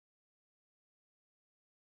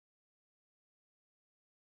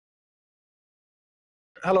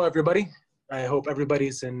Hello, everybody. I hope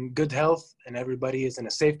everybody's in good health and everybody is in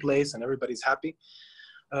a safe place and everybody's happy.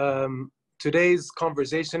 Today's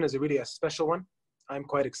conversation is really a special one. I'm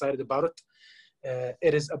quite excited about it.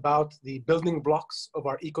 It is about the building blocks of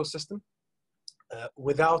our ecosystem.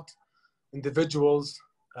 Without individuals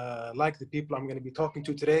like the people I'm going to be talking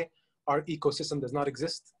to today, our ecosystem does not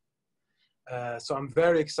exist. So I'm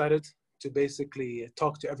very excited to basically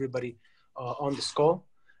talk to everybody on this call.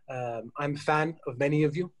 I'm a fan of many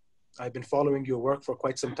of you. I've been following your work for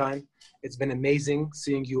quite some time. It's been amazing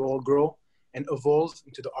seeing you all grow and evolve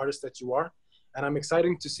into the artist that you are. And I'm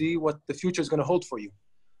excited to see what the future is going to hold for you.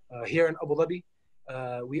 Here in Abu Dhabi,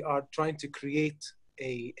 we are trying to create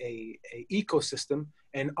a ecosystem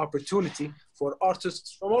and opportunity for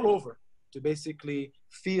artists from all over to basically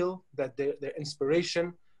feel that their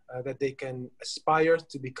inspiration, that they can aspire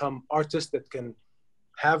to become artists that can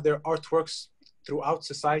have their artworks throughout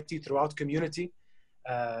society, throughout community.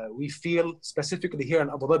 We feel specifically here in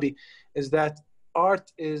Abu Dhabi is that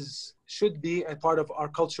art should be a part of our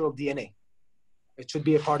cultural DNA. It should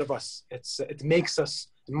be a part of us. It makes us,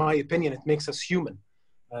 in my opinion, it makes us human.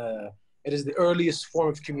 It is the earliest form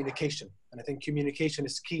of communication. And I think communication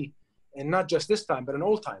is key, and not just this time, but in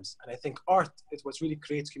all times. And I think art is what really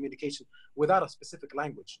creates communication without a specific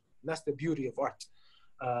language. And that's the beauty of art.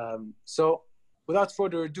 So without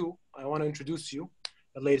further ado, I want to introduce you,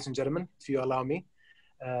 ladies and gentlemen, if you allow me.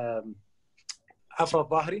 Afra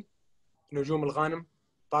Dhaheri, Nujoom Ghanem,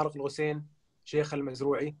 Tarek Al-Ghoussein, Shaikha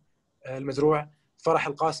المزروع, Farah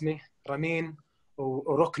Al-Qasimi, Ramin,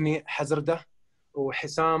 Rokni, Haerizadeh,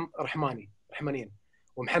 Hesam, Rahmanian,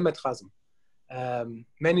 Mohammed Kazem.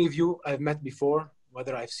 Many of you I've met before,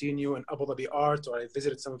 whether I've seen you in Abu Dhabi art or I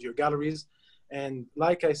visited some of your galleries. And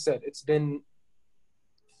like I said, it's been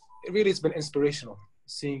inspirational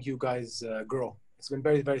seeing you guys grow. It's been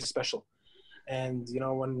very, very special. And you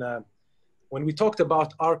know, when we talked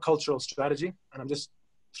about our cultural strategy, and I'm just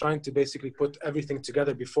trying to basically put everything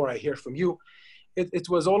together before I hear from you, it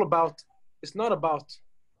was all about, it's not about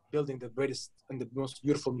building the greatest and the most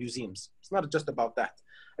beautiful museums. It's not just about that.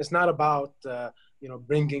 It's not about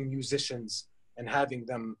bringing musicians and having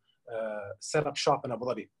them set up shop in Abu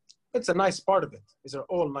Dhabi. It's a nice part of it. These are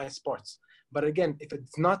all nice parts. But again, if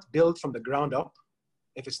it's not built from the ground up,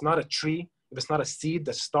 if it's not a tree, if it's not a seed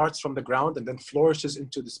that starts from the ground and then flourishes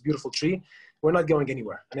into this beautiful tree, we're not going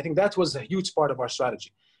anywhere. And I think that was a huge part of our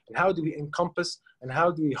strategy. And how do we encompass and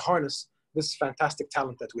how do we harness this fantastic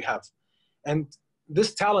talent that we have? And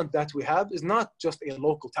this talent that we have is not just a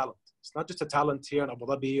local talent. It's not just a talent here in Abu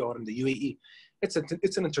Dhabi or in the UAE. It's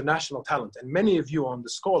an international talent. And many of you on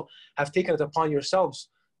this call have taken it upon yourselves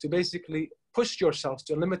to basically push yourselves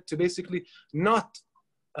to a limit, to basically not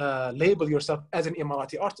label yourself as an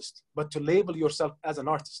Emirati artist, but to label yourself as an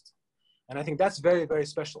artist. And I think that's very, very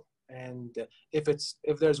special. And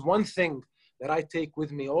if there's one thing that I take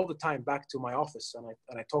with me all the time back to my office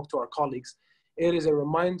and I talk to our colleagues, it is a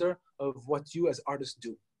reminder of what you as artists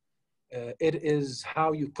do. It is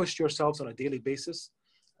how you push yourselves on a daily basis,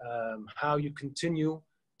 how you continue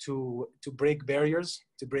to break barriers,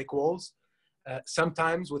 to break walls,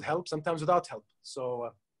 sometimes with help, sometimes without help.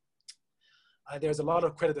 So there's a lot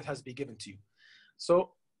of credit that has to be given to you.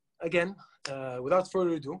 So again, without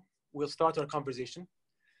further ado, we'll start our conversation.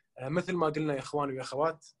 مثل ما قلنا يا إخوان ويا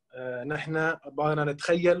أخوات، نحن بدنا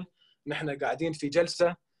نتخيل نحن قاعدين في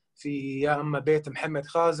جلسة في يا أما بيت محمد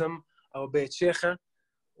خازم أو بيت شيخة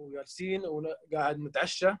وجالسين وقاعد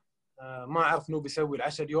نتعشى، ما أعرف منو بيسوي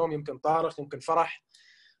العشاء اليوم، يمكن طارق يمكن فرح،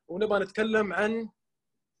 ونبغى نتكلم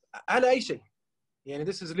على أي شيء. يعني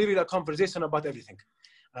this is literally a conversation about everything,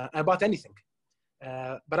 about anything.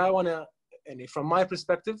 But I want to, and from my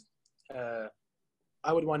perspective,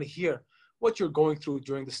 I would want to hear what you're going through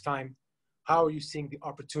during this time. How are you seeing the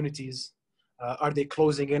opportunities? Are they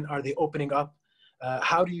closing in? Are they opening up?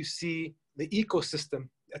 How do you see the ecosystem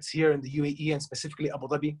that's here in the UAE and specifically Abu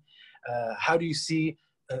Dhabi? How do you see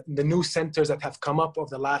the new centers that have come up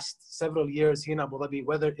over the last several years here in Abu Dhabi,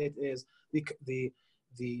 whether it is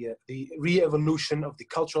the re-evolution of the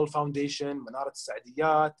Cultural Foundation, Manarat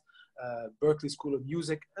Saadiyat, Berkeley School of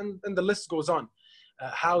Music, and the list goes on.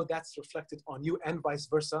 How that's reflected on you and vice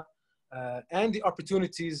versa, and the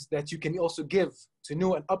opportunities that you can also give to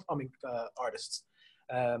new and upcoming artists.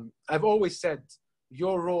 I've always said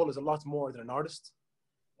your role is a lot more than an artist,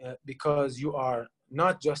 because you are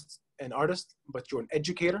not just an artist, but you're an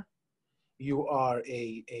educator. You are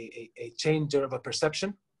a changer of a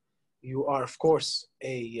perception. You are, of course,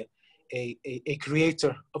 a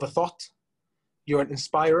creator of a thought. You're an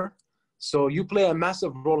inspirer. So you play a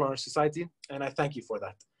massive role in our society, and I thank you for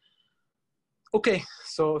that. Okay,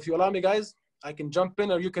 so if you allow me, guys, I can jump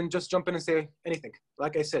in, or you can just jump in and say anything.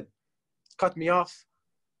 Like I said, cut me off.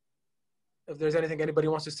 If there's anything anybody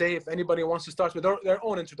wants to say, if anybody wants to start with their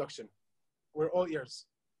own introduction, we're all ears.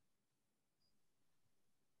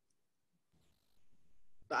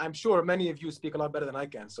 I'm sure many of you speak a lot better than I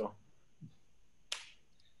can, so.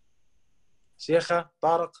 Shaikha,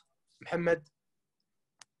 Tarek, Mohammed.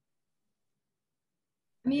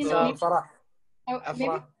 I mean, Farah, maybe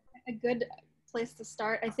Afra. a good place to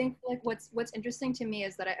start. I think like what's interesting to me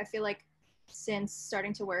is that I feel like since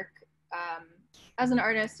starting to work as an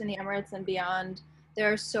artist in the Emirates and beyond,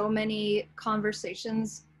 there are so many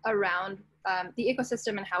conversations around the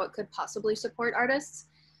ecosystem and how it could possibly support artists.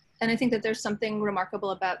 And I think that there's something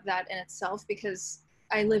remarkable about that in itself, because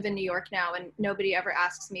I live in New York now and nobody ever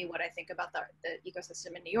asks me what I think about the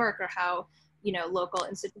ecosystem in New York, or how, you know, local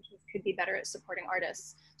institutions could be better at supporting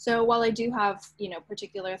artists. So while I do have, you know,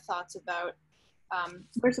 particular thoughts about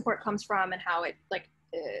where support comes from and how it, like,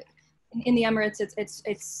 in the Emirates,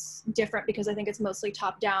 it's different because I think it's mostly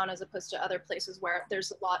top down as opposed to other places where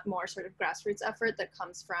there's a lot more sort of grassroots effort that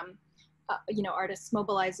comes from, you know, artists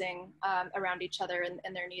mobilizing around each other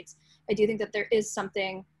and their needs. I do think that there is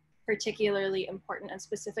something particularly important and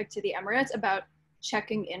specific to the Emirates about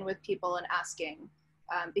checking in with people and asking,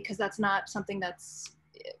 because that's not something that's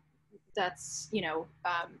you know,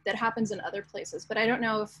 that happens in other places. But I don't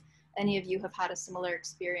know if any of you have had a similar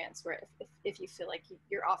experience where if you feel like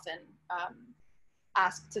you're often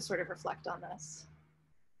asked to sort of reflect on this.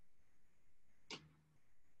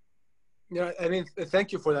 Yeah, I mean,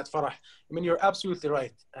 thank you for that, Farah. I mean, you're absolutely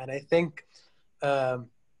right. And I think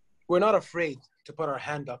we're not afraid to put our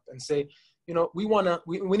hand up and say, you know,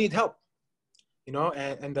 we need help, you know,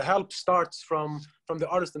 and the help starts from the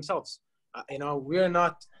artists themselves. You know, we're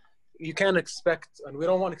not, you can't expect, and we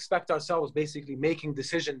don't want to expect ourselves basically making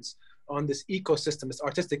decisions on this ecosystem, this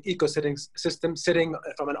artistic ecosystem sitting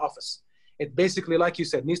from an office. It basically, like you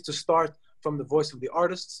said, needs to start from the voice of the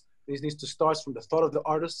artists. It needs to start from the thought of the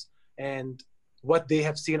artists and what they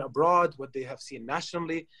have seen abroad, what they have seen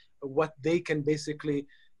nationally, what they can basically,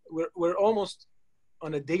 we're almost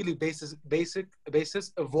on a daily basis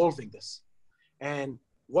evolving this. And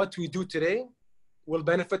what we do today will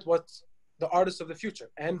benefit what the artists of the future,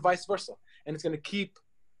 and vice versa. And it's going to keep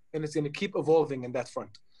evolving in that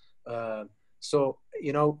front. So,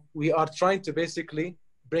 you know, we are trying to basically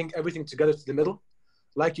bring everything together to the middle.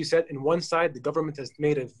 Like you said, in one side, the government has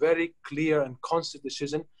made a very clear and conscious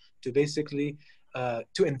decision to basically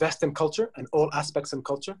to invest in culture and all aspects in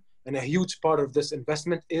culture. And a huge part of this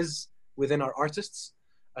investment is within our artists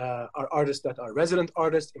that are resident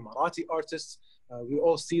artists, Emirati artists. We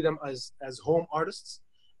all see them as home artists.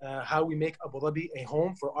 How we make Abu Dhabi a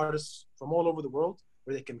home for artists from all over the world,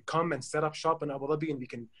 where they can come and set up shop in Abu Dhabi, and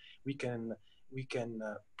we can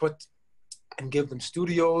put and give them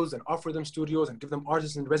studios and offer them studios and give them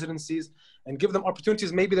artists in residencies and give them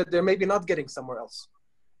opportunities maybe that they're maybe not getting somewhere else.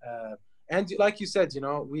 And like you said, you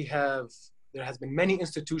know, there has been many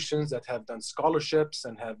institutions that have done scholarships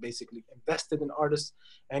and have basically invested in artists,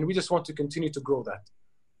 and we just want to continue to grow that.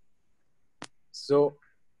 So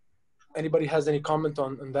anybody has any comment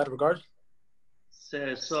on that regard?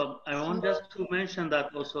 So I want just to mention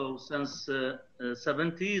that also since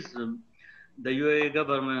 70s, the UAE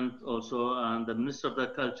government also and the Minister of the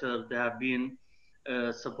Culture, they have been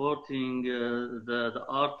supporting the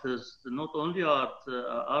artists, not only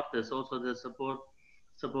artists, also they support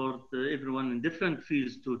everyone in different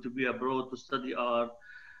fields to be abroad to study art.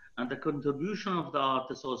 And the contribution of the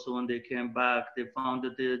artists also, when they came back, they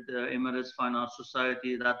founded the Emirates Fine Arts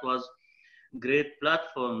Society. That was great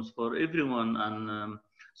platforms for everyone. And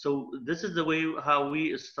so this is the way how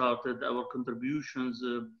we started our contributions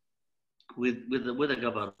with the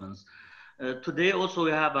governments. Today also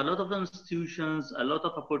we have a lot of institutions, a lot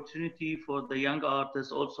of opportunity for the young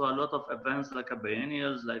artists, also a lot of events like a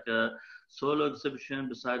biennials, like a solo exhibition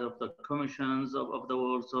beside of the commissions of the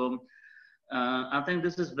world. So I think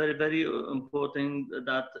this is very, very important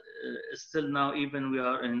that still now, even we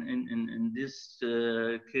are in this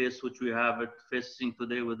case, which we have it facing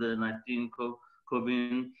today with the 19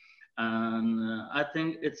 COVID. And I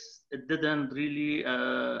think it didn't really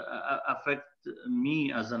affect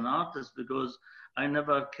me as an artist, because I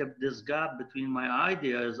never kept this gap between my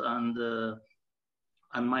ideas and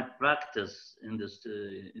my practice in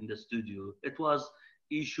the studio. It was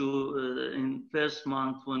issue in first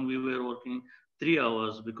month when we were working 3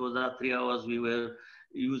 hours, because that 3 hours we were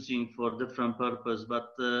using for different purpose.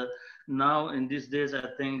 But now in these days, I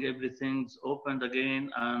think everything's opened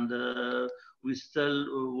again, and we're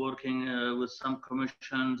still working with some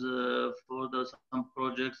commissions for some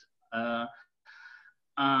projects.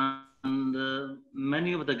 and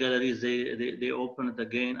many of the galleries they open it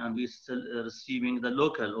again, and we still receiving the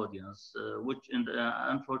local audience, which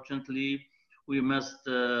unfortunately we missed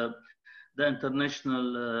the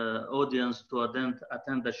international audience to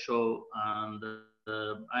attend the show. And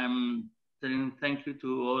I'm telling thank you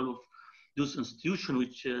to all of those institutions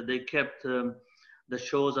which they kept the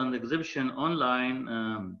shows and exhibition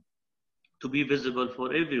online to be visible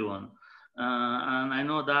for everyone. And I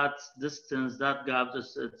know that distance, that gap,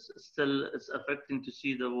 it's still it's affecting to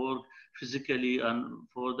see the work physically and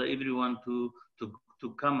for the everyone to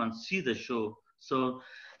come and see the show. So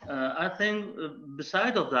I think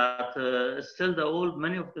beside of that, still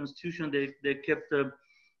many of the institutions they kept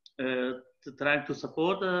trying to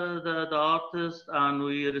support the artists, and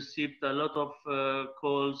we received a lot of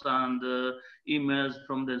calls and emails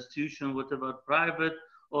from the institution, whatever private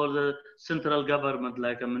or the central government,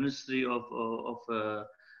 like a ministry of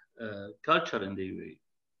culture in the UAE.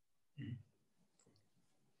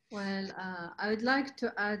 Well, I would like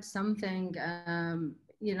to add something.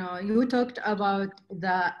 You know, you talked about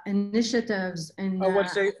the initiatives in أول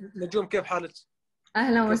شيء نجوم كيف حالك؟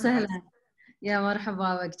 أهلا وسهلا يا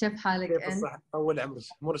مرحبا بك، كيف حالك كيف أنت؟ الصحة؟ أول عمرك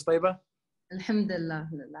أمورك طيبة؟ الحمد لله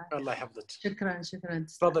لله. الله يحفظك. شكرا شكرا.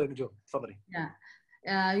 تفضلي نجوم تفضلي. Yeah.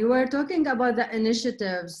 You were talking about the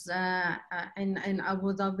initiatives in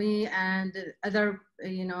Abu Dhabi and other,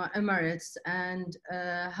 you know, Emirates, and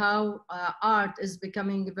how art is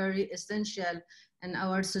becoming very essential in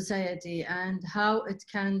our society, and how it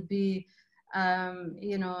can be,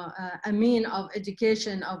 you know, a mean of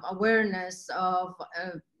education, of awareness, of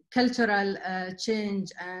cultural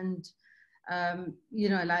change, and you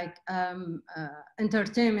know, like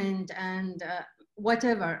entertainment and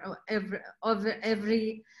whatever,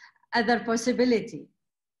 every other possibility.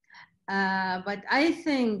 But I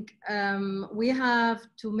think we have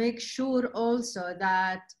to make sure also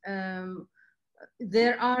that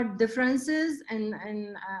there are differences in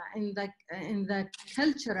the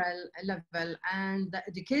cultural level and the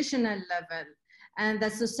educational level and the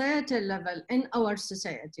societal level in our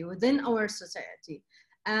society, within our society.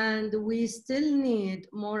 And we still need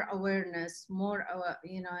more awareness, more,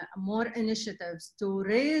 you know, more initiatives to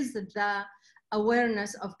raise the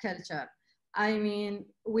awareness of culture. I mean,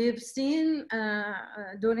 we've seen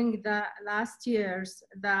during the last years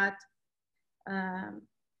that,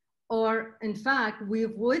 or in fact,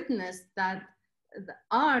 we've witnessed that the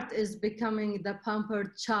art is becoming the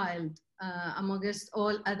pampered child amongst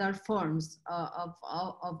all other forms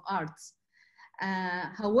of arts.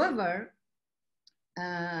 However,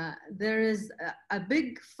 there is a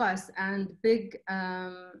big fuss and big,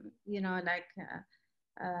 you know, like,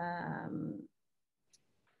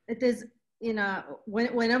 it is, you know,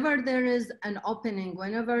 whenever there is an opening,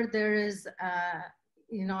 whenever there is,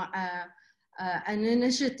 you know, an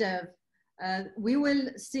initiative, we will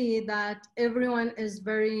see that everyone is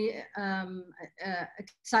very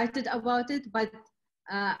excited about it, but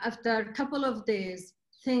after a couple of days,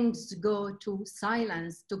 things go to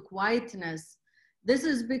silence, to quietness. This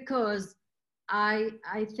is because I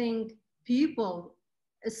think people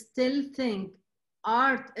still think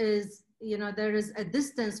art is, you know, there is a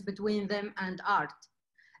distance between them and art.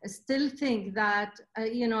 I still think that,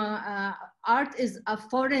 you know, art is a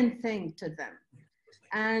foreign thing to them.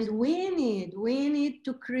 And we need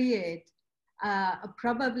to create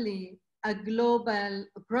probably a global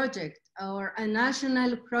project or a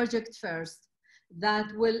national project first that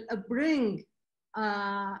will bring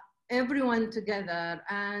everyone together,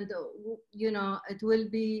 and you know, it will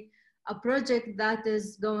be a project that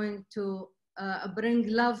is going to bring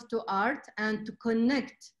love to art and to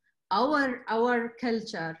connect our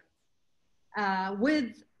culture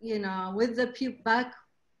with, you know, with the people, back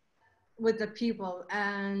with the people,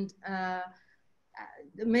 and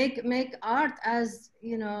make art as,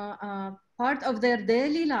 you know, part of their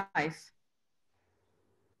daily life.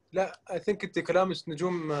 لا, I think أنت كلامك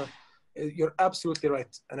نجوم, you're absolutely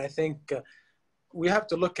right, and I think we have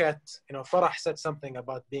to look at, you know, Farah said something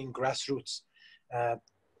about being grassroots.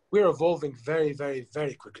 We're evolving very, very,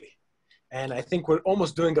 very quickly, and I think we're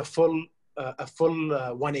almost doing a full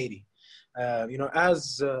 180. You know,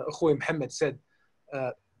 as Akhoy Mohammed said,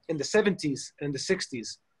 in the 70s and the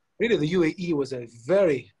 60s, really the UAE was a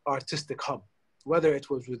very artistic hub. Whether it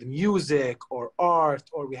was with music or art,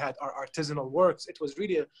 or we had our artisanal works, it was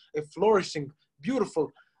really a flourishing,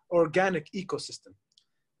 beautiful, organic ecosystem.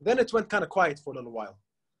 Then it went kind of quiet for a little while.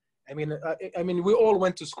 I mean, we all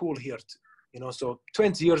went to school here, you know, so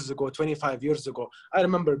 20 years ago, 25 years ago, I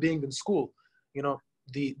remember being in school, you know,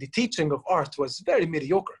 the teaching of art was very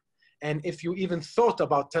mediocre. And if you even thought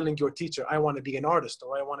about telling your teacher, I want to be an artist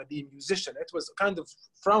or I want to be a musician, it was kind of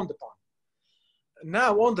frowned upon.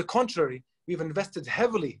 Now, on the contrary, we've invested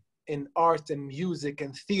heavily in art and music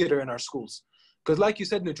and theater in our schools. Because like you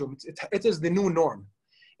said, Nujoom, it is the new norm.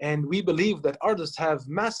 And we believe that artists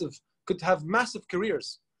could have massive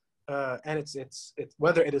careers. And it's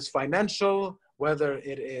whether it is financial, whether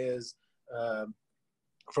it is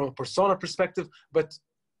from a persona perspective, but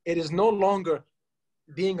it is no longer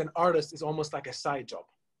being an artist is almost like a side job.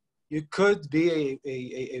 You could be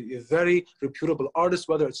a very reputable artist,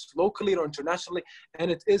 whether it's locally or internationally, and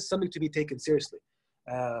it is something to be taken seriously.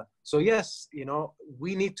 So yes,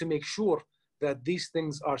 we need to make sure that these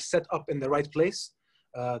things are set up in the right place,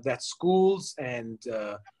 that schools and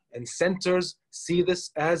centers see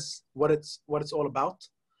this as what it's all about,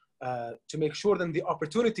 to make sure that the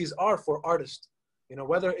opportunities are for artists.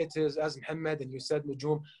 Whether it is, as Mohammed and you said,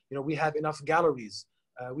 Nujoom, we have enough galleries,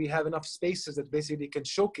 we have enough spaces that basically can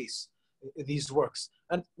showcase these works,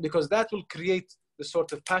 and because that will create the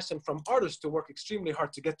sort of passion from artists to work extremely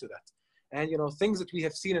hard to get to that. And things that we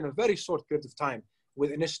have seen in a very short period of time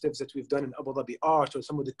with initiatives that we've done in Abu Dhabi Art, or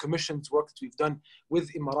some of the commissioned work that we've done with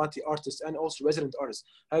Emirati artists and also resident artists,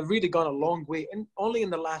 have really gone a long way, and only in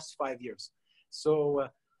the last 5 years. So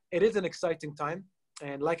it is an exciting time.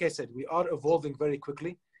 And like I said, we are evolving very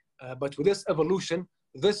quickly. But with this evolution,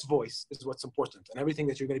 this voice is what's important. And everything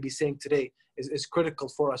that you're going to be saying today is critical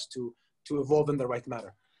for us to evolve in the right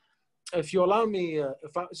manner. If you allow me,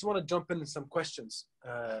 if I just want to jump in some questions,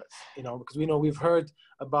 because we've heard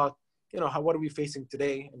about, what are we facing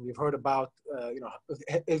today? And we've heard about,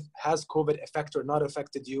 has COVID affected or not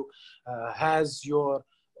affected you? Have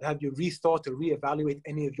you rethought or reevaluate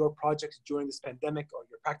any of your projects during this pandemic or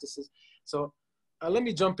your practices? So let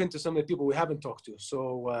me jump into some of the people we haven't talked to.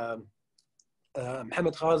 So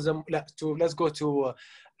Mohamed, Kazem, let's go to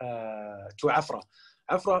Afra.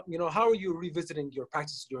 Afra, how are you revisiting your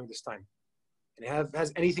practice during this time? And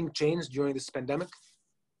has anything changed during this pandemic?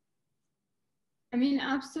 I mean,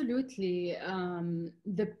 absolutely.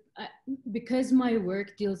 Because my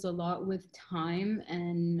work deals a lot with time,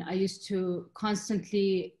 and I used to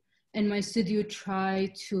constantly in my studio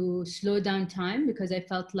try to slow down time because I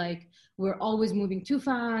felt like we're always moving too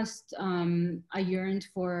fast. I yearned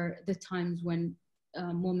for the times when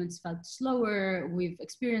moments felt slower. We've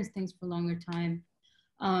experienced things for a longer time.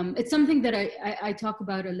 It's something that I talk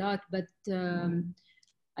about a lot, but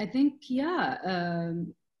I think,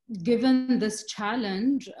 given this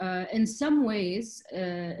challenge, in some ways,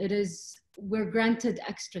 we're granted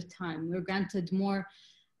extra time. We're granted more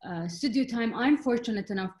studio time. I'm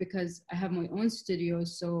fortunate enough because I have my own studio,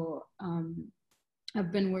 so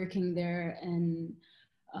I've been working there, and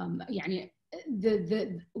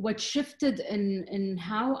what shifted in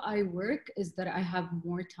how I work is that I have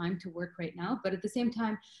more time to work right now. But at the same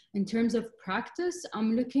time, in terms of practice,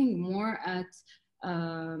 I'm looking more at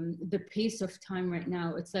the pace of time right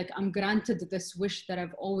now. It's like I'm granted this wish that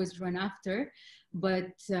I've always run after, but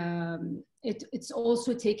it's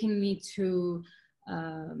also taking me to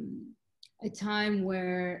a time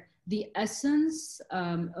where the essence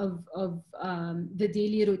of the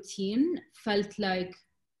daily routine felt like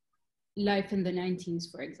life in the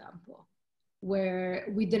 90s, for example, where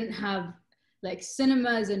we didn't have like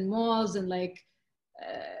cinemas and malls and like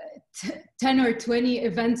 10 or 20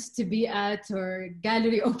 events to be at, or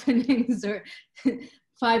gallery openings, or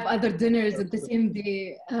 5 other dinners at the same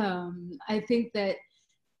day. I think that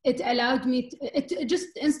it allowed me it just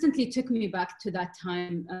instantly took me back to that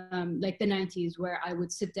time, like the 90s, where I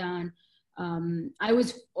would sit down. I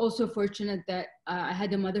was also fortunate that I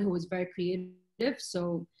had a mother who was very creative,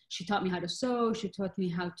 so she taught me how to sew, she taught me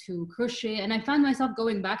how to crochet, and I found myself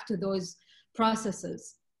going back to those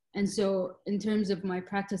processes. And so in terms of my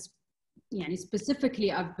practice,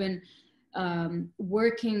 specifically, I've been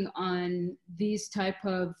working on these type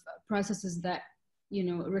of processes that,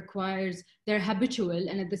 they're habitual,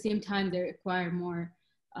 and at the same time, they require more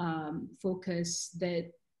focus.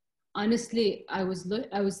 That honestly, I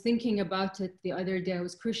was thinking about it the other day. I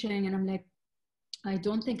was crocheting, and I'm like, I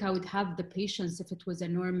don't think I would have the patience if it was a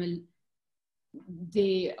normal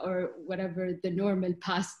day or whatever the normal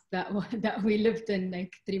past that we lived in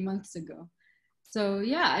like 3 months ago. So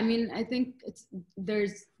yeah, I mean, I think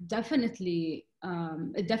there's definitely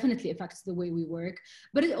it definitely affects the way we work,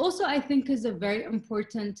 but it also, I think, is a very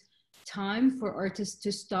important time for artists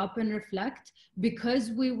to stop and reflect,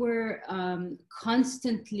 because we were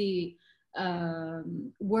constantly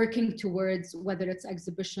working towards, whether it's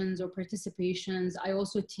exhibitions or participations. I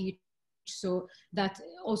also teach, so that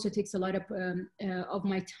also takes a lot of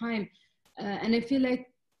my time, and I feel like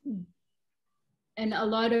in a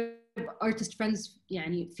lot of artist friends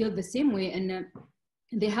feel the same way, and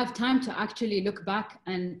they have time to actually look back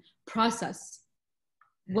and process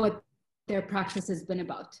what their practice has been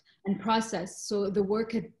about and process. So the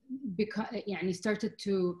work had started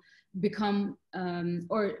to become,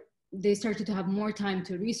 or they started to have more time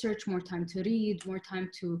to research, more time to read, more time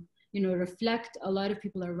to, reflect. A lot of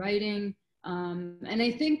people are writing. And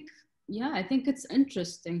I think it's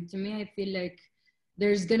interesting. To me, I feel like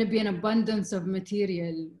there's going to be an abundance of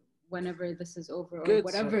material whenever this is over, or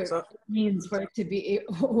whatever it means for it to be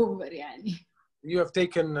over. You have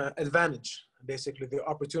taken advantage, basically, the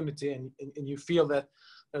opportunity, and you feel that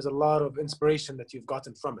there's a lot of inspiration that you've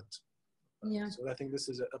gotten from it. Yeah. So I think this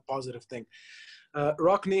is a positive thing.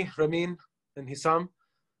 Rokni, Ramin, and Hesam,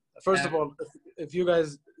 first of all, if you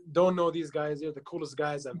guys don't know these guys, they're the coolest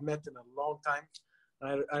guys I've met in a long time.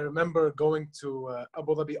 I remember going to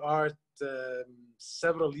Abu Dhabi Art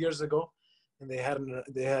several years ago, and they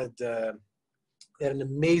had an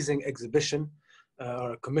amazing exhibition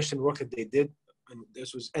or commission work that they did. And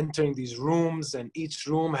this was entering these rooms, and each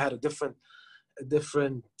room had a different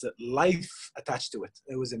life attached to it.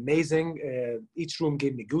 It was amazing. Each room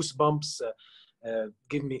gave me goosebumps,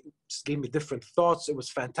 gave me different thoughts. It was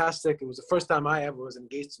fantastic. It was the first time I ever was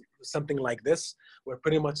engaged with something like this, where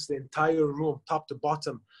pretty much the entire room, top to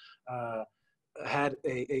bottom, had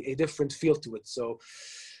a different feel to it. So,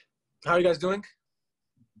 how are you guys doing?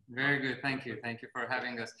 Very good. Thank you. Thank you for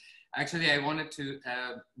having us. Actually,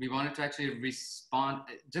 we wanted to actually respond,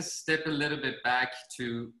 just step a little bit back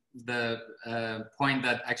to the point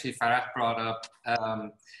that actually Farah brought up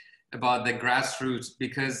about the grassroots,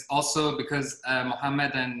 because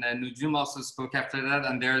Mohammed and Nujoom also spoke after that,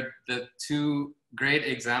 and they're the two great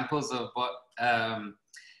examples of what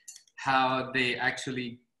how they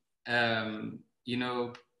actually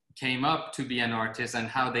came up to be an artist and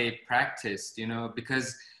how they practiced,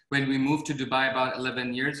 because when we moved to Dubai about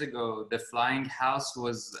 11 years ago, the Flying House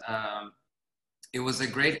was, it was a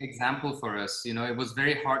great example for us. It was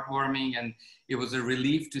very heartwarming, and it was a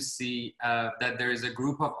relief to see that there is a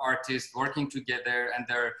group of artists working together, and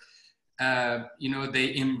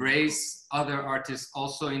they embrace other artists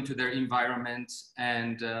also into their environment,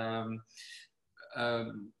 and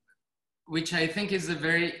which I think is a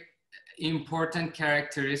very important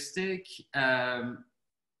characteristic.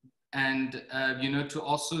 To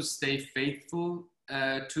also stay faithful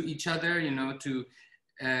to each other, to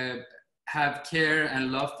have care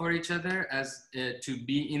and love for each other, as to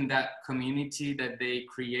be in that community that they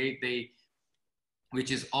create,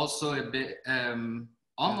 which is also a bit,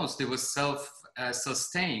 almost, it was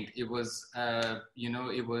self-sustained. It was,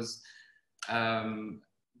 it was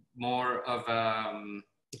more of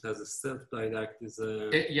it has a self-didactism.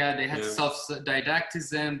 They had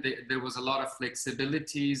self-didactism. There was a lot of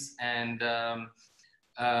flexibilities, and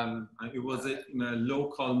it was a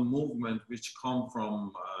local movement which come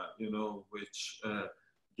from, which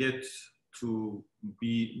get to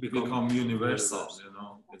become universal.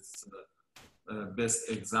 It's the best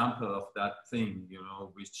example of that thing.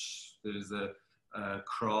 Which there's a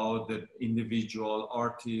crowd, that individual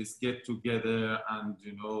artists get together, and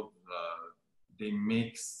they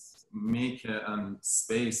make an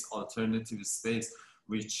space, alternative space,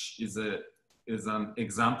 which is an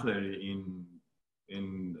exemplary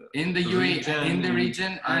in the UAE, in the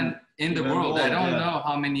region, and in the world. I don't know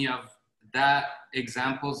how many of that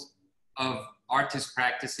examples of artists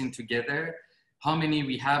practicing together, how many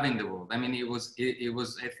we have in the world. I mean, it was.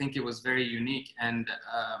 I think it was very unique, and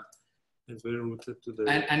it's very rooted to the.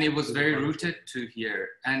 And it was very rooted to here,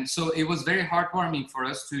 and so it was very heartwarming for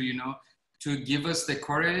us to, to give us the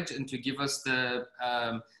courage and to give us the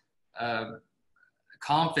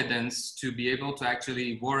confidence to be able to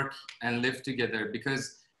actually work and live together,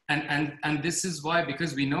 because and this is why,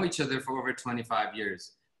 because we know each other for over 25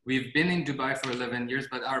 years. We've been in Dubai for 11 years,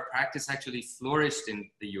 but our practice actually flourished in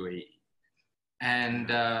the UAE. And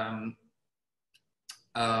the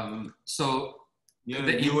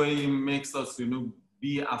UAE makes us,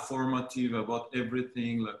 be affirmative about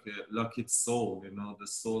everything, like its soul. The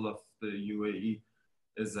soul of the UAE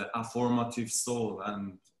is an affirmative soul,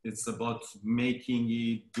 and it's about making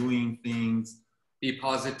it, doing things. Be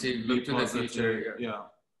positive, look to the future. Yeah.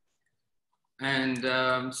 And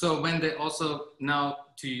so when they also, now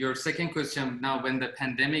to your second question, now when the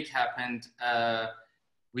pandemic happened,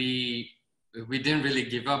 we didn't really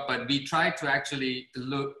give up, but we tried to actually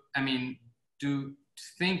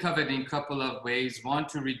think of it in a couple of ways. One,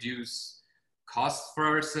 to reduce costs for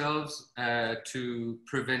ourselves, to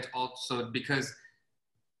prevent also, because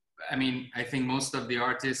I think most of the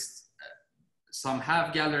artists some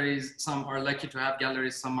have galleries, some are lucky to have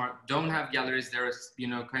galleries, some don't have galleries. There's, you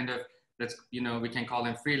know, kind of, let's, you know, we can call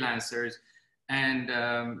them freelancers.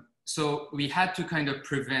 And so we had to kind of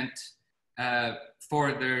prevent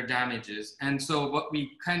further damages. And so what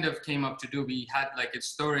we kind of came up to do, we had like a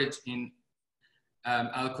storage in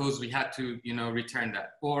Al-Ghoussein, we had to, you know, return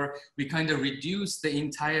that. Or we kind of reduced the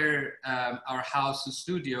entire, our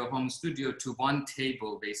home studio to one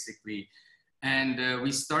table, basically. And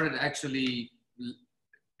we started actually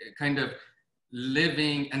kind of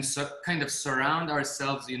living and kind of surround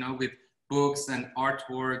ourselves, you know, with books and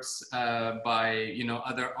artworks by, you know,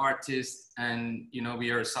 other artists. And, you know,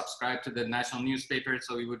 we are subscribed to the national newspaper,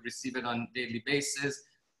 so we would receive it on a daily basis.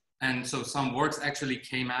 And so some works actually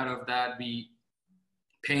came out of that. We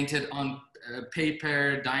painted on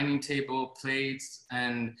paper, dining table, plates,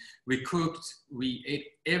 and we cooked, we ate.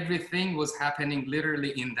 Everything was happening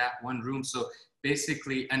literally in that one room. So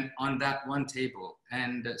basically, and on that one table.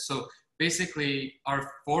 And so basically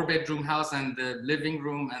our 4-bedroom house and the living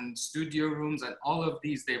room and studio rooms and all of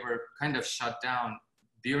these, they were kind of shut down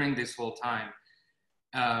during this whole time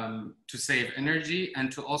to save energy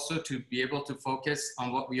and to also to be able to focus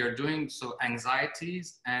on what we are doing. So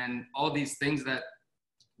anxieties and all these things that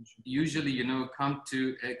usually, you know, come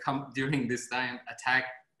during this time, attack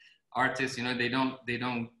artists, you know, they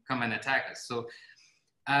don't come and attack us. So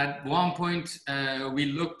at one point, we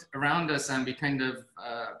looked around us and we kind of,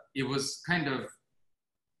 it was kind of,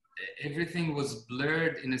 everything was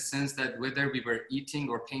blurred in a sense that whether we were eating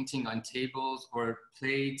or painting on tables or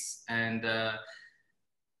plates, and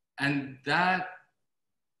that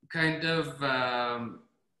kind of,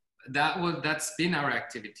 that's been our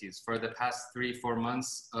activities for the past 3-4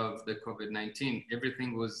 months of the COVID-19.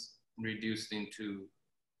 Everything was reduced into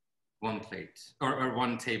one plate or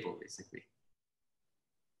one table, basically.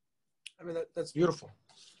 I mean, that's beautiful.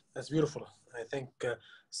 That's beautiful. I think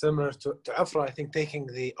similar to Afra, I think taking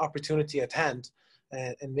the opportunity at hand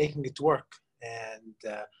and making it work. And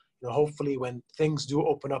you know, hopefully when things do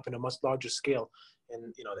open up in a much larger scale,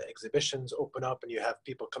 and you know, the exhibitions open up and you have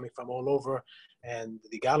people coming from all over and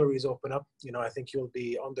the galleries open up, you know, I think you'll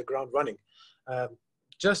be on the ground running.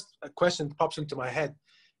 Just a question pops into my head.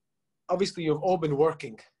 Obviously, you've all been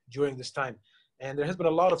working during this time, and there has been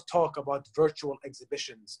a lot of talk about virtual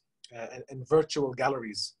exhibitions and virtual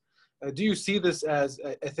galleries. Do you see this as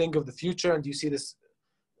a thing of the future? And do you see this,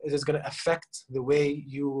 is this going to affect the way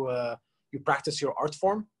you practice your art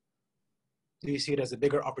form? Do you see it as a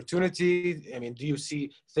bigger opportunity? I mean, do you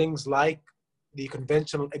see things like the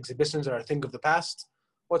conventional exhibitions are a thing of the past?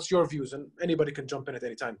 What's your views? And anybody can jump in at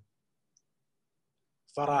any time.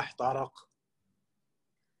 Farah, Tarek.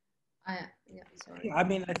 Yeah, sorry. I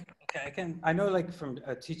mean, I know, like from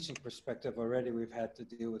a teaching perspective already, we've had to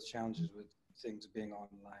deal with challenges with things being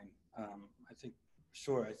online. I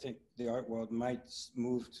think the art world might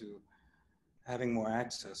move to having more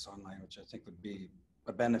access online, which I think would be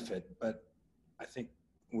a benefit, but I think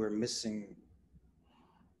we're missing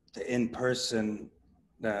the in-person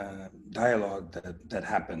dialogue that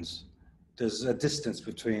happens. There's a distance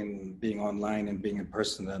between being online and being in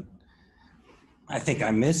person that I think I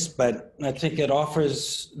miss, but I think it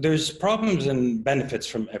offers, there's problems and benefits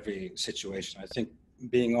from every situation. I think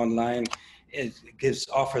being online, it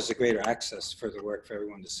offers a greater access for the work for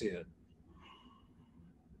everyone to see it.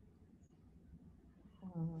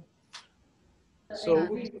 So,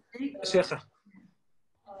 Shaikha.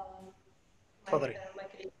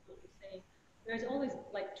 There's always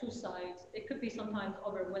like two sides. It could be sometimes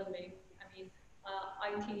overwhelming. I mean,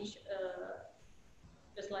 I teach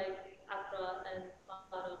just like Afra and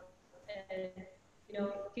Farah, and you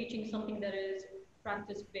know, teaching something that is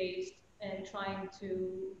practice-based and trying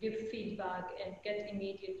to give feedback and get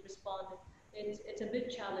immediate response. It's a bit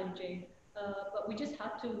challenging, but we just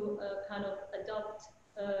have to kind of adapt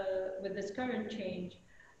with this current change.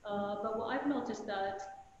 But what I've noticed that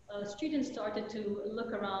students started to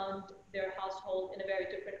look around their household in a very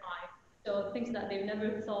different eye. So things that they've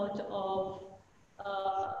never thought of,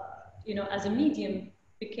 you know, as a medium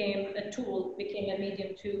became a tool, became a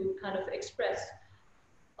medium to kind of express.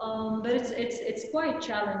 But it's quite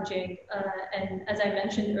challenging and, as I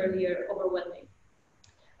mentioned earlier, overwhelming.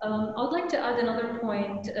 I would like to add another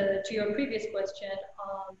point to your previous question,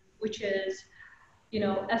 which is, you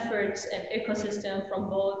know, efforts and ecosystem from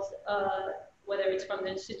both, whether it's from the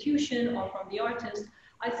institution or from the artist.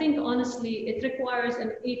 I think honestly, it requires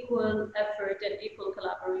an equal effort and equal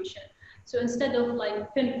collaboration. So instead of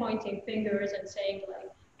like pinpointing fingers and saying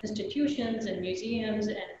like institutions and museums,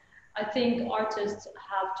 and I think artists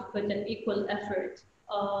have to put an equal effort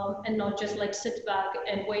and not just like sit back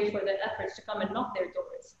and wait for the efforts to come and knock their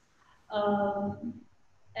doors. Um,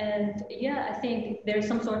 and yeah, I think there's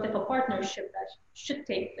some sort of a partnership that should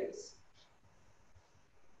take place.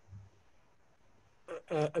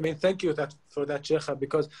 I mean, thank you for that, Shaikha,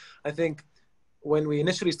 because I think when we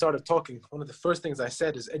initially started talking, one of the first things I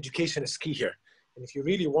said is education is key here. And if you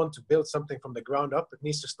really want to build something from the ground up, it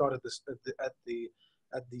needs to start at the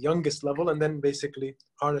youngest level, and then basically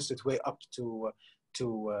harness its way up to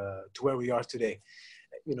where we are today.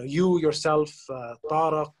 You know, you yourself,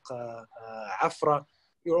 Tarek, Afra,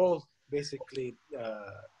 you're all basically,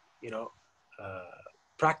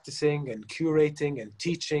 practicing and curating and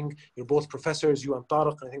teaching. You're both professors, you and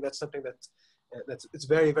Tarek, and I think that's something that's it's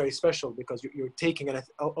very, very special, because you're taking, and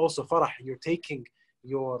also Farah, you're taking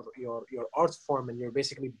your art form and you're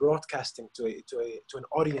basically broadcasting to an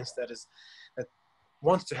audience that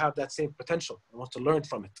wants to have that same potential and wants to learn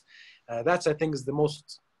from it. That's, I think, is the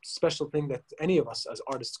most special thing that any of us as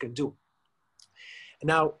artists can do.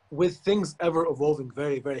 Now, with things ever evolving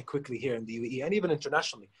very, very quickly here in the UAE and even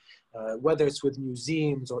internationally, whether it's with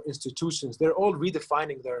museums or institutions, they're all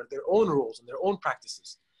redefining their own roles and their own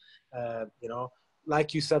practices.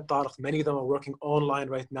 Like you said, Tarek, many of them are working online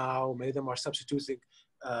right now. Many of them are substituting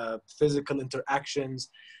physical interactions.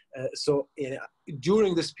 So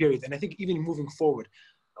during this period, and I think even moving forward,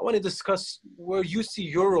 I want to discuss where you see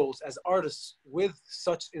your roles as artists with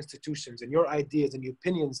such institutions and your ideas and your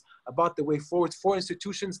opinions about the way forward for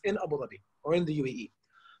institutions in Abu Dhabi or in the UAE.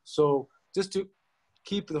 So just to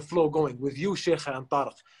keep the flow going with you, Shaikha and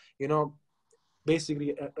Tarek,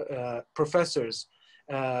 basically professors,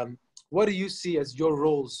 what do you see as your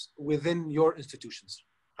roles within your institutions?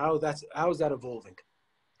 How is that evolving?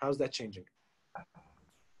 How's that changing?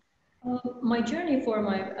 My journey for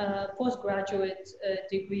my postgraduate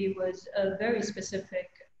degree was very specific.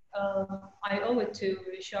 I owe it to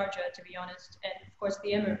Sharjah, to be honest, and of course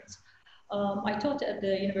the Emirates. I taught at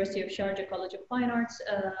the University of Sharjah College of Fine Arts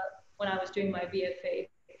when I was doing my BFA.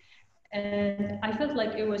 And I felt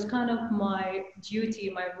like it was kind of my duty,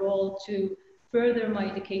 my role to further my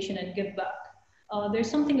education and give back. There's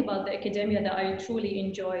something about the academia that I truly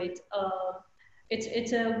enjoyed.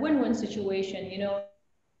 It's a win-win situation,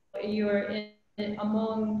 you're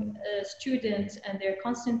among students and they're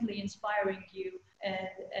constantly inspiring you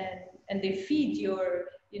and they feed your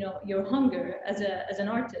hunger as an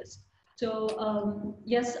artist. So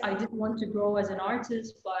yes, I did want to grow as an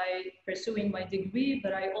artist by pursuing my degree,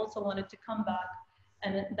 but I also wanted to come back,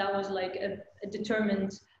 and that was like a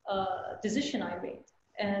determined decision I made.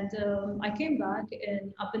 And I came back,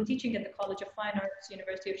 and I've been teaching at the College of Fine Arts,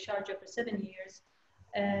 University of Sharjah, for 7 years.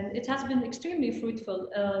 And it has been extremely fruitful.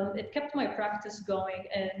 It kept my practice going,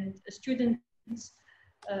 and students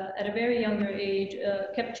at a very younger age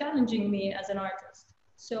kept challenging me as an artist.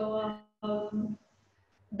 So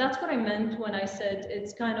that's what I meant when I said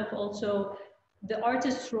it's kind of also the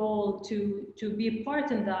artist's role to be a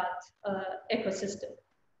part in that ecosystem.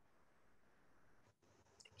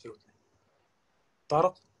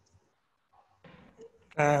 Tarek?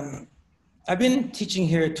 I've been teaching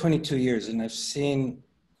here 22 years, and I've seen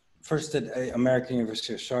first at American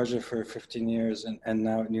University of Sharjah for 15 years, and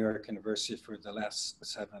now at New York University for the last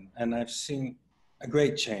 7. And I've seen a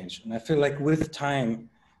great change. And I feel like with time,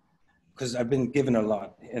 because I've been given a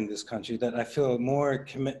lot in this country, that I feel more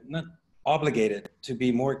not obligated to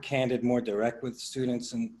be more candid, more direct with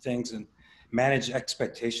students and things, and manage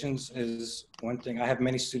expectations is one thing. I have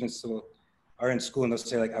many students who are in school and they'll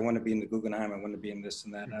say, like, I want to be in the Guggenheim, I want to be in this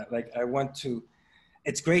and that. I want to,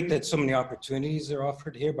 it's great that so many opportunities are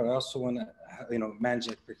offered here, but I also want to, manage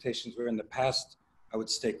expectations, where in the past I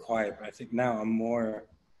would stay quiet. But I think now I'm more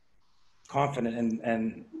confident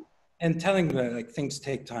and telling them, like, things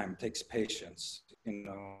take time, takes patience,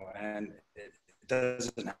 and it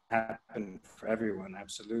doesn't happen for everyone,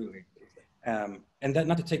 absolutely. And that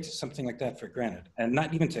not to take something like that for granted, and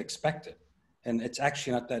not even to expect it. And it's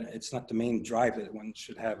actually not that, it's not the main drive that one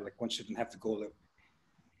should have. Like, one shouldn't have the goal of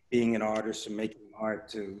being an artist or making art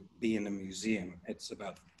to be in a museum. It's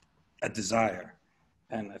about a desire.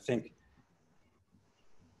 And I think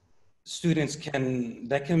students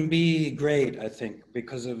that can be great, I think,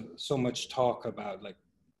 because of so much talk about like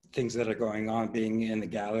things that are going on, being in the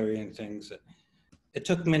gallery and things. It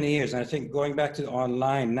took many years. And I think going back to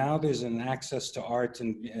online, now there's an access to art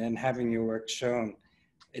and having your work shown.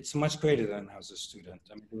 It's much greater than I was a student.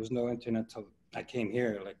 I mean, there was no internet till I came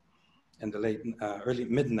here, like in the early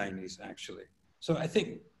mid-90s, actually. So I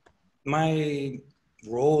think my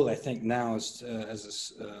role, I think now as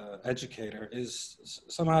an educator is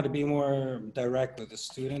somehow to be more direct with the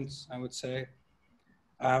students, I would say.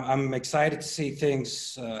 I'm excited to see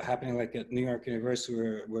things happening like at New York University,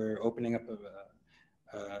 where we're opening up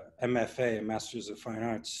MFA, a Master's of Fine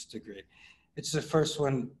Arts degree. It's the first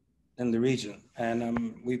one in the region. And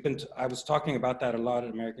I was talking about that a lot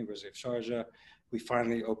at American University of Sharjah. We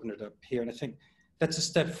finally opened it up here. And I think that's a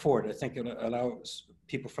step forward. I think it allows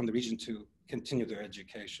people from the region to continue their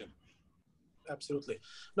education. Absolutely.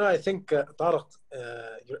 No, I think, Tarek,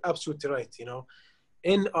 you're absolutely right. You know,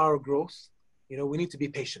 in our growth, you know, we need to be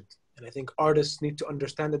patient. And I think artists need to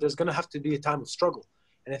understand that there's going to have to be a time of struggle.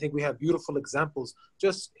 And I think we have beautiful examples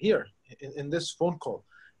just here in this phone call,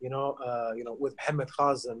 you know, with Mohamed,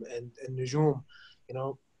 Kazem and Nujoom, you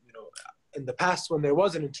know, in the past when there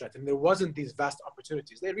was an internet and there wasn't these vast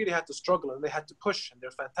opportunities, they really had to struggle and they had to push, and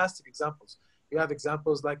they're fantastic examples. You have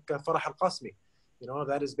examples like Farah Al-Qasimi, you know,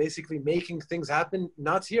 that is basically making things happen,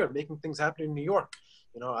 not here, making things happen in New York.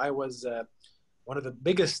 You know, I was one of the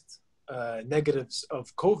biggest negatives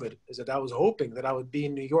of COVID is that I was hoping that I would be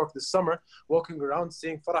in New York this summer, walking around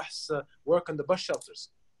seeing Farah's work on the bus shelters.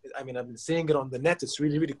 I mean, I've been seeing it on the net. It's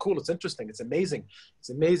really, really cool. It's interesting. It's amazing. It's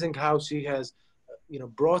amazing how she has, you know,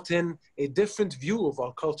 brought in a different view of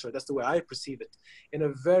our culture. That's the way I perceive it, in a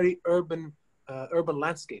very urban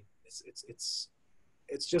landscape.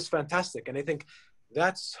 It's just fantastic. And I think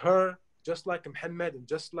that's her, just like Mohammed and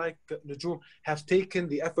just like Nujoom, have taken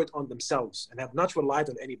the effort on themselves and have not relied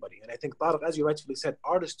on anybody. And I think, Tarek, as you rightfully said,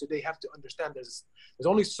 artists today have to understand there's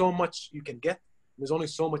only so much you can get. There's only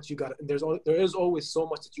so much you got. And there is always so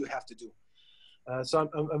much that you have to do. So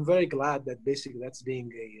I'm very glad that basically that's being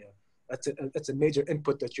that's a major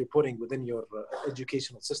input that you're putting within your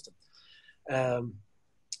educational system.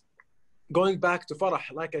 Going back to Farah,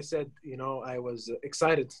 like I said, you know, I was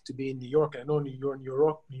excited to be in New York. I know you're in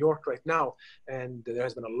New York right now, and there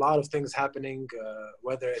has been a lot of things happening,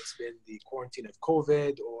 whether it's been the quarantine of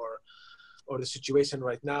COVID or the situation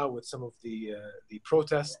right now with some of the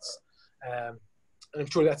protests. And I'm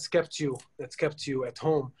sure that's kept you at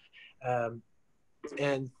home,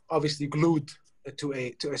 and obviously glued to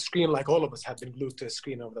a screen, like all of us have been glued to a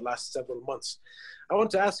screen over the last several months. I want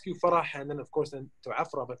to ask you, Farah, and then of course then to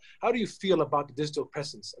Afra, but how do you feel about the digital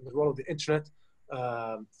presence and the role of the internet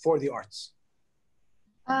for the arts?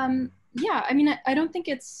 Yeah, I mean, I don't think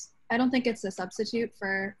it's a substitute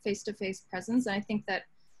for face-to-face presence, and I think that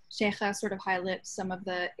Shaikha sort of highlights some of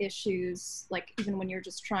the issues, like even when you're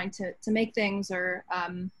just trying to make things or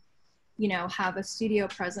you know, have a studio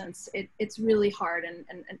presence, it's really hard and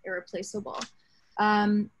irreplaceable.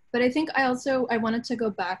 But I think I wanted to go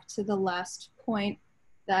back to the last point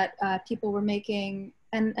that people were making,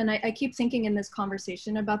 and I keep thinking in this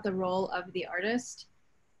conversation about the role of the artist,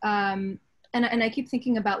 and I keep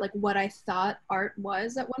thinking about like what I thought art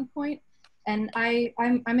was at one point. And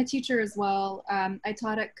I'm a teacher as well. I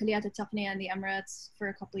taught at Kulliyat al-Taqniya in the Emirates for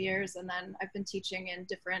a couple of years, and then I've been teaching in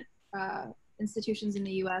different institutions in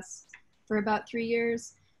the US for about 3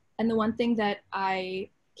 years. And the one thing that I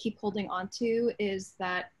keep holding on to is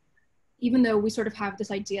that even though we sort of have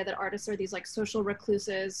this idea that artists are these like social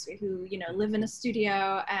recluses who, you know, live in a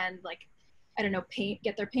studio and like, I don't know,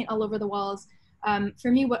 get their paint all over the walls.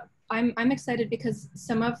 For me, what I'm excited because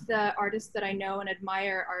some of the artists that I know and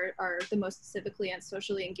admire are the most civically and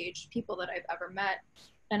socially engaged people that I've ever met,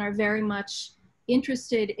 and are very much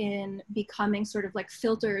interested in becoming sort of like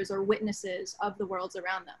filters or witnesses of the worlds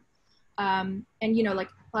around them. And, you know, like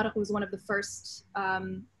Tarek was one of the first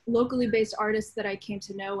locally based artists that I came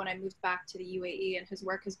to know when I moved back to the UAE, and his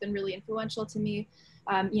work has been really influential to me,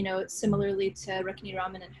 you know, similarly to Rokni,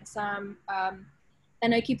 Ramin, and Hesam.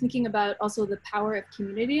 And I keep thinking about also the power of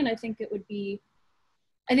community, and I think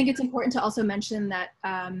it's important to also mention that,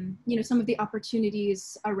 you know, some of the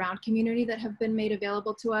opportunities around community that have been made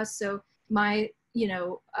available to us. So my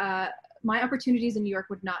opportunities in New York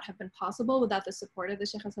would not have been possible without the support of the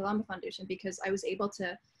Shaikha Salama Foundation, because I was able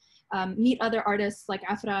to meet other artists like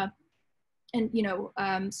Afra and, you know,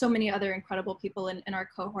 so many other incredible people in our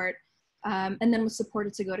cohort, and then was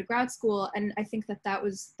supported to go to grad school. And I think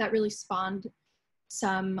that really spawned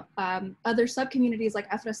some other sub-communities. Like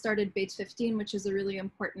Afra started Beit 15, which is a really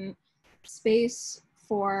important space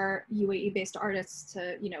for UAE-based artists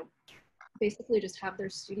to, you know, basically just have their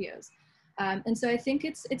studios. And so I think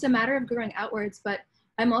it's a matter of growing outwards, but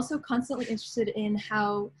I'm also constantly interested in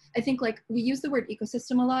how, I think like we use the word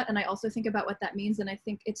ecosystem a lot, and I also think about what that means, and I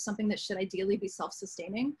think it's something that should ideally be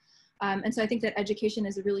self-sustaining. And so I think that education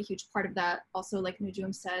is a really huge part of that, also like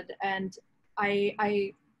Nujoom said. And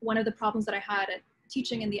one of the problems that I had at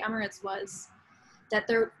teaching in the Emirates was that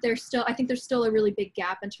there's still a really big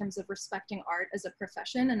gap in terms of respecting art as a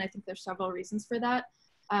profession, and I think there's several reasons for that.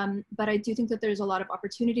 But I do think that there's a lot of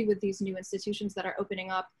opportunity with these new institutions that are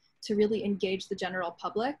opening up to really engage the general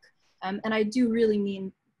public. And I do really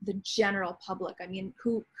mean the general public. I mean,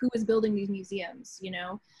 who is building these museums, you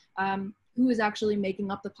know? Who is actually making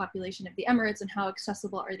up the population of the Emirates, and how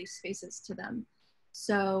accessible are these spaces to them?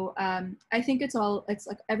 So I think it's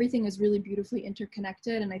like everything is really beautifully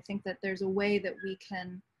interconnected, and I think that there's a way that we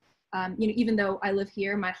can, you know, even though I live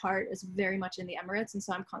here, my heart is very much in the Emirates, and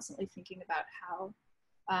so I'm constantly thinking about how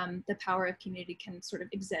the power of community can sort of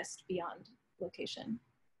exist beyond location.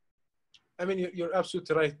 I mean, you're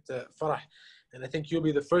absolutely right, Farah, and I think you'll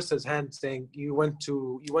be the first as hand saying you went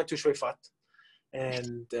to Shuaifat,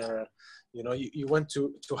 and you know, you went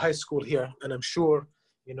to high school here, and I'm sure,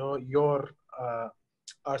 you know, your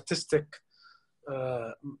artistic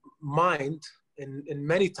mind in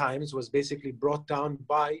many times was basically brought down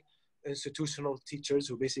by institutional teachers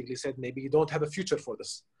who basically said, maybe you don't have a future for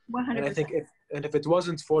this. 100%. And I think if it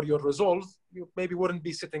wasn't for your resolve, you maybe wouldn't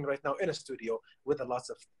be sitting right now in a studio with lots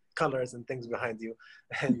of colors and things behind you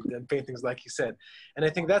and paintings, like you said. And I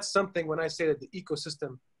think that's something, when I say that the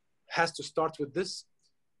ecosystem has to start with this,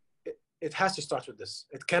 it has to start with this.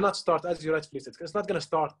 It cannot start, as you rightfully said, it's not going to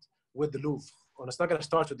start with the Louvre, or it's not going to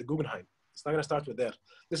start with the Guggenheim. It's not going to start with there.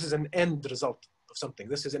 This is an end result of something.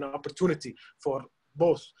 This is an opportunity for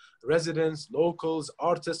both residents, locals,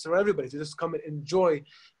 artists, or everybody to just come and enjoy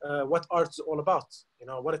what art's all about, you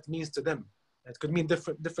know, what it means to them. It could mean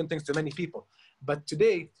different things to many people. But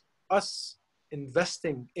today, us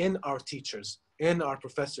investing in our teachers, in our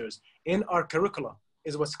professors, in our curricula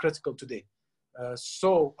is what's critical today.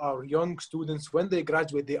 So our young students, when they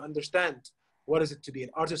graduate, they understand what is it to be an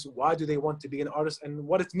artist, why do they want to be an artist, and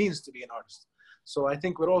what it means to be an artist. So I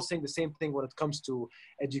think we're all saying the same thing when it comes to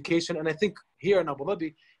education. And I think here in Abu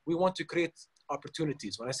Dhabi, we want to create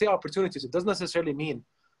opportunities. When I say opportunities, it doesn't necessarily mean,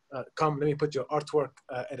 come, let me put your artwork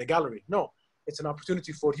at a gallery. No, it's an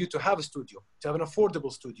opportunity for you to have a studio, to have an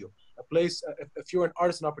affordable studio, a place, if you're an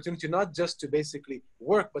artist, an opportunity not just to basically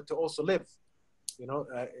work, but to also live. You know,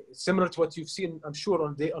 similar to what you've seen, I'm sure,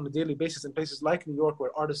 on a daily basis in places like New York,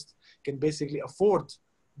 where artists can basically afford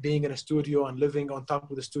being in a studio and living on top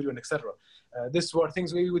of the studio, and etc. These were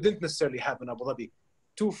things we didn't necessarily have in Abu Dhabi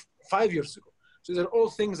 5 years ago. So they're all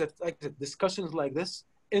things that, like, discussions like this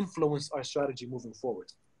influence our strategy moving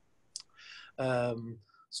forward.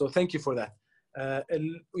 So thank you for that.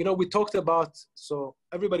 You know, we talked about, so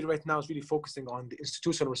everybody right now is really focusing on the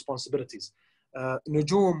institutional responsibilities.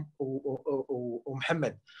 Nujoom or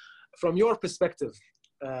Mohammed, from your perspective,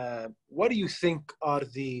 what do you think are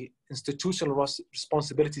the institutional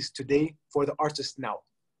responsibilities today for the artist now?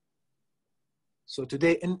 So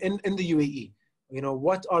today in the UAE, you know,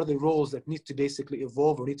 what are the roles that need to basically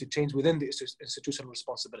evolve or need to change within the institutional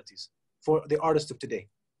responsibilities for the artist of today?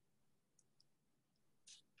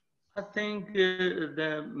 I think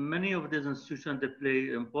many of these institutions, they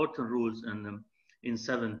play important roles in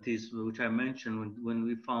 70s, which I mentioned when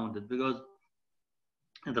we founded, because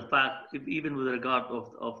the fact, even with regard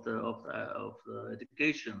of the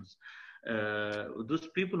educations, those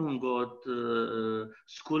people who got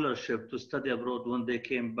scholarship to study abroad, when they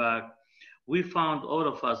came back, we found, all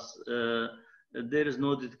of us, there is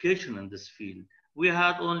no dedication in this field. We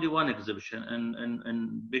had only one exhibition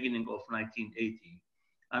in beginning of 1980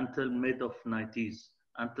 until mid of 90s,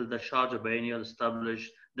 until the Sharjah Biennial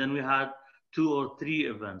established. Then we had 2 or 3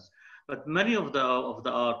 events. But many of the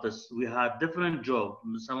artists, we had different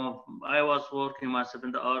jobs. I was working myself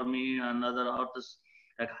in the army, and other artists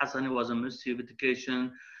like Hassan was a Ministry of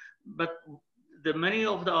Education. But many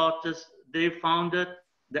of the artists, they founded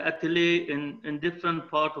the atelier in different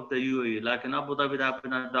parts of the UAE. Like in Abu Dhabi, they have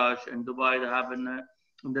in Adash, in Dubai, they have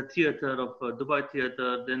in the theater of Dubai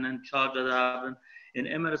Theater, then in Sharjah, they have in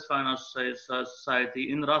Emirates Finance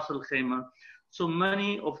Society, in Ras Al Khaimah. So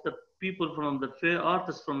many of the people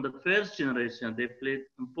artists from the first generation, they played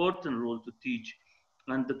important role to teach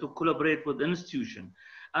and to collaborate with the institution.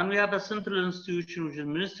 And we have a central institution, which is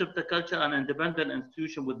Ministry of the Culture, an independent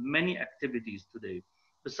institution with many activities today.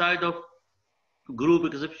 Beside of group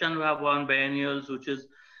exhibition, we have one biennials, which is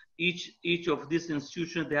each of these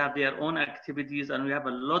institutions, they have their own activities, and we have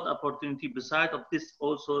a lot of opportunity. Beside of this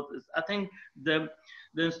also, I think the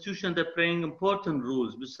institution, they're playing important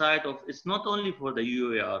roles. Beside of, it's not only for the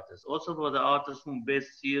UAE artists, also for the artists who are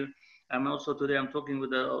based here. And also today I'm talking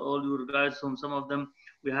with all your guys, some of them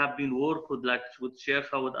we have been work with, like with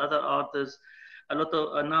Shaikha, with other artists. A lot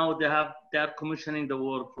of, now they are commissioning the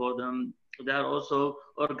work for them. They are also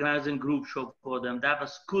organizing group show for them. They have a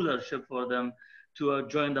scholarship for them to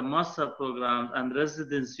join the master program and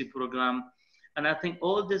residency program. And I think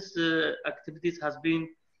all these activities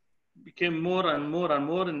became more and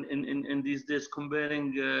more in these days,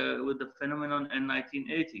 comparing with the phenomenon in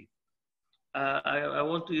 1980. I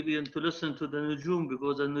want to even to listen to the Nujoom,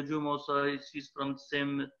 because the Nujoom also, she's from the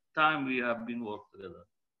same time we have been working together.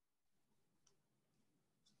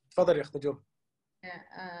 تفضل يا أخت نجوم.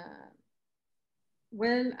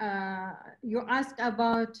 Well, you ask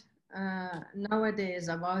about nowadays,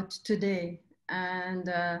 about today, and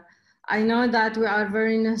I know that we are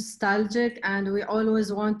very nostalgic and we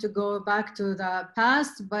always want to go back to the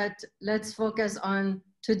past, but let's focus on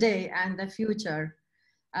today and the future.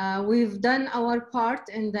 We've done our part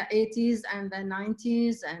in the 80s and the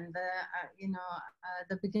 90s and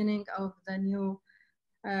the beginning of the new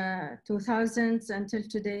 2000s until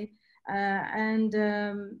today,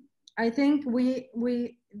 I think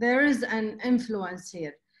there is an influence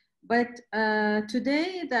here. But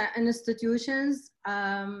today, the institutions,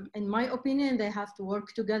 in my opinion, they have to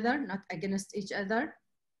work together, not against each other.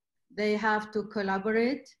 They have to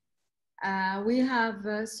collaborate. We have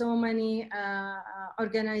so many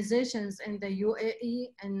organizations in the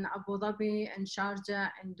UAE, in Abu Dhabi, in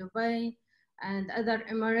Sharjah, in Dubai, and other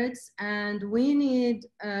Emirates, and we need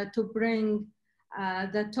to bring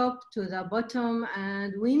the top to the bottom,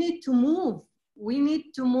 and we need to move. We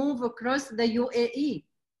need to move across the UAE.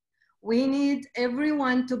 We need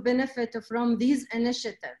everyone to benefit from these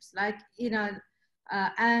initiatives, like, we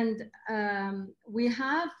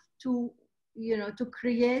have to, to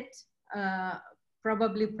create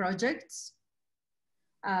probably projects.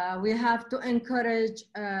 We have to encourage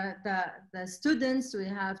the students. We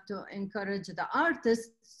have to encourage the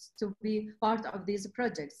artists to be part of these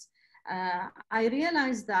projects. I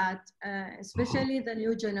realize that, especially the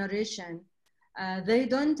new generation, they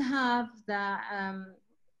don't have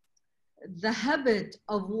the habit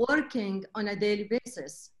of working on a daily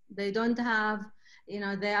basis. They don't have,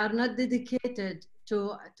 they are not dedicated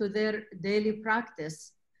to their daily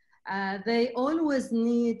practice. They always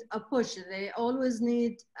need a push. They always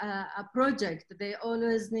need a project. They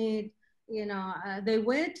always need, they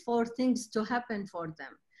wait for things to happen for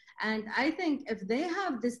them. And I think if they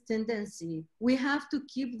have this tendency, we have to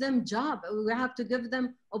keep them jobs. We have to give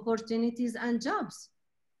them opportunities and jobs.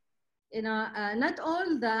 Not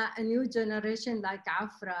all the new generation like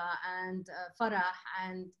Afra and Farah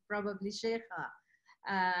and probably Shaikha.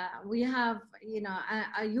 We have,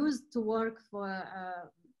 I used to work for,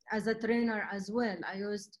 as a trainer as well. I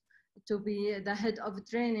used to be the head of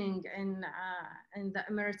training in the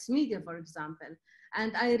Emirates media, for example.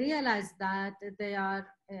 And I realized that they are,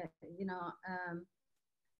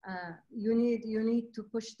 you need to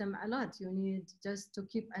push them a lot. You need just to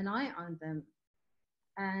keep an eye on them.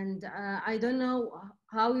 And I don't know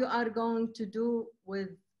how you are going to do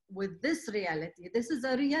with this reality. This is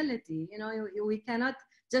a reality. We cannot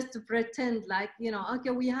just pretend like,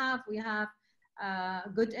 okay, we have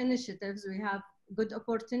good initiatives, we have good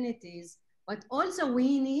opportunities, but also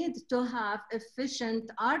we need to have efficient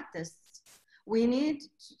artists. We need,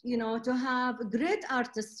 to have great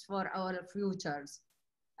artists for our futures,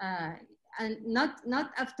 and not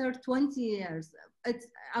after 20 years.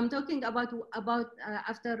 I'm talking about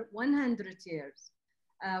after 100 years.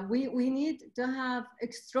 We need to have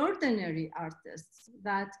extraordinary artists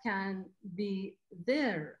that can be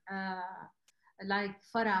there, like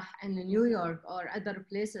Farah in New York or other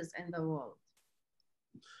places in the world.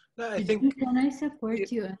 No, I think. Can I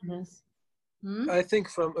support you in this? I think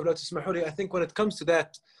I think when it comes to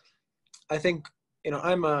that, I think,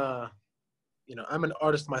 I'm an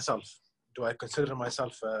artist myself. Do I consider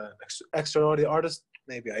myself an extraordinary artist?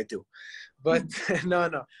 Maybe I do, but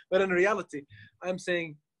no. But in reality, I'm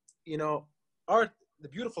saying, art, the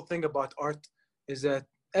beautiful thing about art is that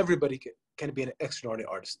everybody can be an extraordinary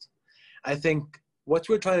artist. I think what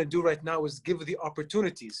we're trying to do right now is give the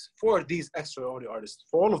opportunities for these extraordinary artists,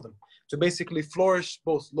 for all of them, to basically flourish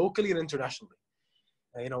both locally and internationally.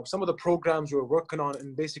 Some of the programs we're working on,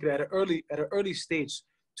 and basically at an early stage,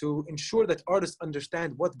 to ensure that artists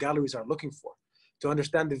understand what galleries are looking for, to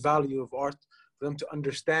understand the value of art, for them to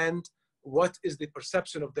understand what is the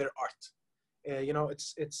perception of their art.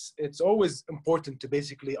 It's always important to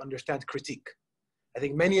basically understand critique. I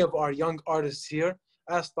think many of our young artists here,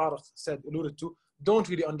 as Tarek alluded to, don't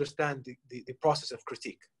really understand the process of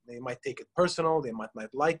critique. They might take it personal, they might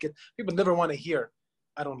not like it. People never want to hear,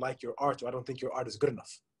 I don't like your art, or I don't think your art is good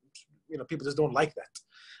enough. People just don't like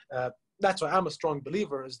that. That's why I'm a strong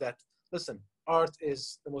believer, is that, listen, art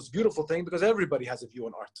is the most beautiful thing because everybody has a view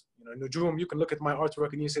on art. Nujoom, you can look at my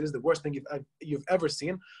artwork and you say this is the worst thing you've ever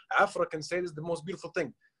seen. Afra can say this is the most beautiful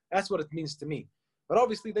thing. That's what it means to me. But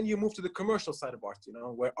obviously then you move to the commercial side of art,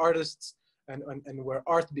 where artists and where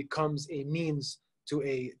art becomes a means to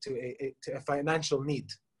a financial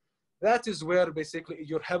need. that is where basically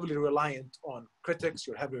you're heavily reliant on critics,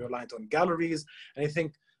 you're heavily reliant on galleries. And I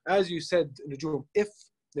think, as you said, Nujoom, if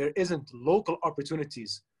there isn't local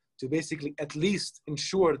opportunities to basically at least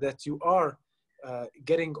ensure that you are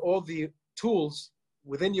getting all the tools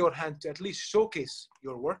within your hand to at least showcase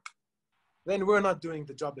your work, then we're not doing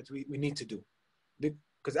the job that we need to do.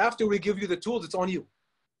 Because after we give you the tools, it's on you.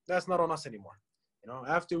 That's not on us anymore. You know,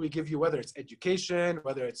 after we give you, whether it's education,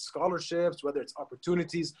 whether it's scholarships, whether it's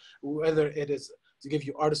opportunities, whether it is to give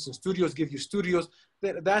you artists and studios, give you studios,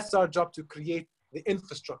 that's our job, to create the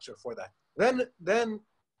infrastructure for that. Then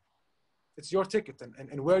it's your ticket,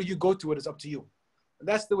 and where you go to it is up to you. And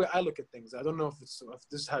that's the way I look at things. I don't know if this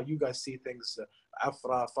is how you guys see things,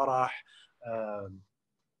 Afra, Farah.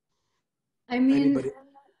 I mean,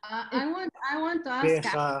 I want to ask.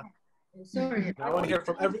 Shaikha. Sorry. I want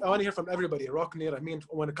to hear from everybody. Ramin, Ramin,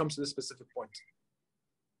 when it comes to this specific point.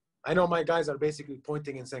 I know my guys are basically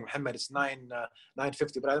pointing and saying, Mohammed, it's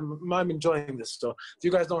 9:50, but I'm enjoying this. So if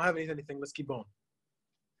you guys don't have anything, let's keep going.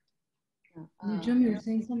 Nujoom, you're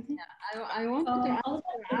saying something? Yeah, I wanted to ask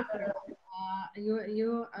Afra.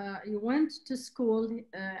 You went to school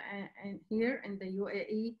here in the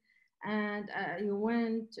UAE, and you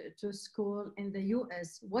went to school in the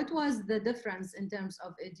US. What was the difference in terms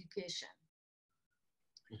of education?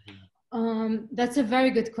 That's a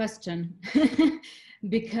very good question.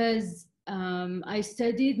 Because I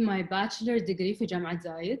studied my bachelor degree في جامعة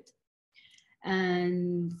زايد,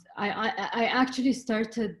 and I actually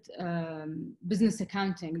started business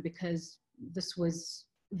accounting because this was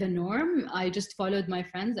the norm. I just followed my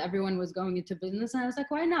friends. Everyone was going into business, and I was like,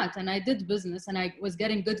 why not? And I did business, and I was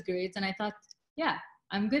getting good grades, and I thought, yeah,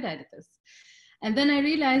 I'm good at this. And then I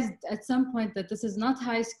realized at some point that this is not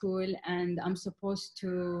high school, and I'm supposed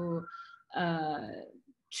to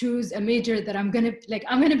choose a major that I'm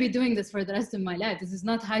gonna be doing this for the rest of my life. This is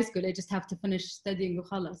not high school. I just have to finish studying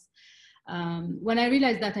وخلاص. When I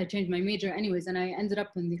realized that, I changed my major anyways, and I ended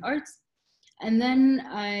up in the arts. And then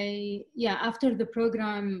after the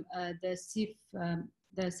program, the SIF,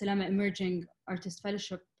 the Salama Emerging Artist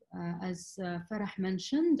Fellowship, as Farah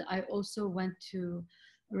mentioned, I also went to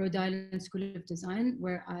Rhode Island School of Design,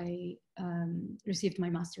 where I received my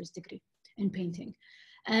master's degree in painting.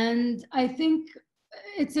 And I think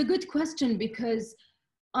it's a good question, because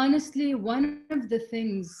honestly, one of the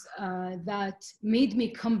things that made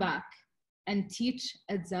me come back and teach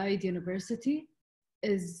at Zayed University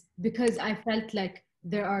is because I felt like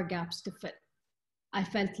there are gaps to fill. I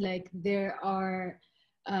felt like there are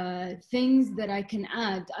things that I can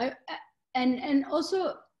add. And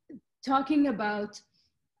also talking about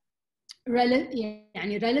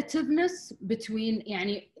relativeness between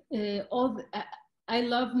I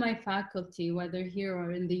love my faculty, whether here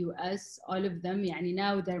or in the US, all of them.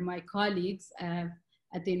 Now they're my colleagues at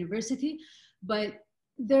the university, but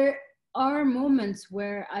there are moments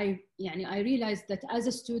where I realized that as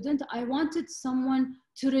a student, I wanted someone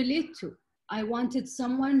to relate to. I wanted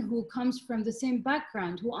someone who comes from the same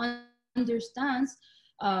background, who understands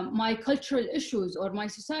my cultural issues or my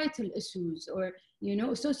societal issues, or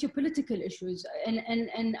socio-political issues.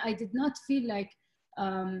 And I did not feel like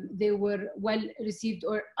they were well received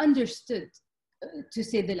or understood, to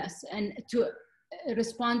say the less, and to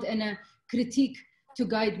respond in a critique to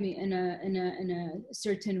guide me in a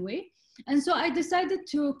certain way. And so I decided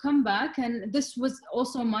to come back, and this was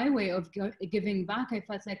also my way of giving back. I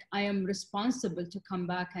felt like I am responsible to come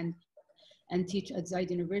back and teach at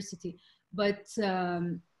Zayed University. But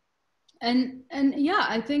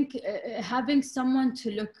I think having someone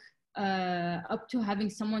to look up to, having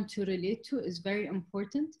someone to relate to is very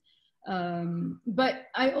important. But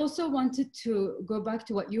I also wanted to go back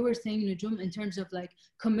to what you were saying, Nujoom, in terms of like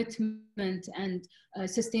commitment and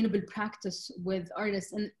sustainable practice with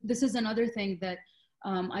artists. And this is another thing that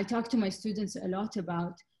I talk to my students a lot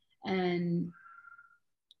about. And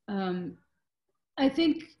I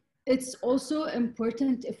think it's also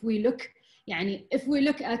important if we look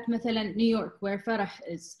at مثلا New York, where Farah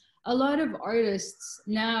is. A lot of artists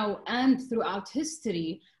now and throughout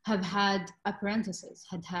history have had apprentices,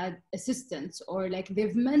 had assistants, or like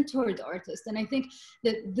they've mentored artists. And I think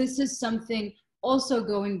that this is something also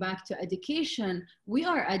going back to education. We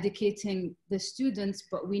are educating the students,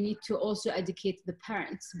 but we need to also educate the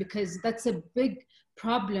parents, because that's a big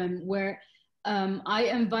problem where I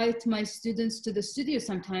invite my students to the studio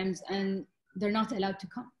sometimes and they're not allowed to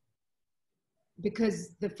come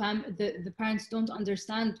because the parents don't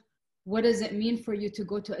understand. What does it mean for you to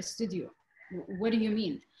go to a studio? What do you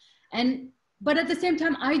mean? But at the same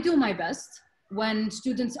time, I do my best when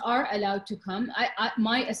students are allowed to come.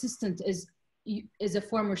 My assistant is a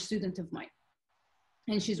former student of mine.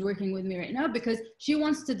 and she's working with me right now because she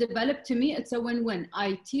wants to develop. To me, it's a win-win.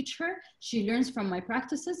 I teach her, she learns from my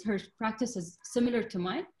practices. Her practice is similar to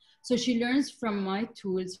mine, so she learns from my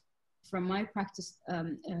tools, from my practice,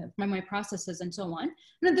 from my processes and so on.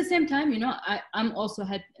 And at the same time, you know, I'm also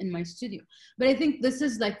head in my studio. But I think this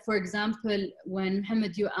is like, for example, when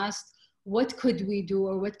Mohamed, you asked, what could we do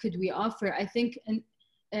or what could we offer? I think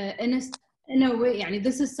in a way, yani,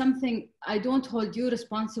 this is something I don't hold you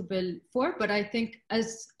responsible for, but I think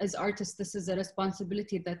as artists, this is a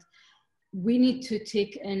responsibility that we need to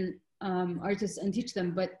take in artists and teach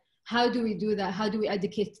them. But how do we do that? How do we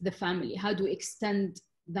educate the family? How do we extend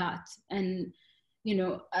that? And you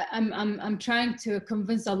know, I'm trying to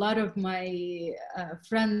convince a lot of my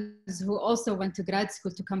friends who also went to grad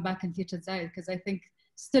school to come back and teach at Zayed, because I think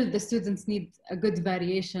still the students need a good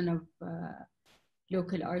variation of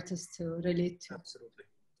local artists to relate to. Absolutely,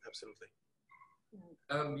 absolutely.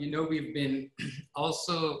 You know, we've been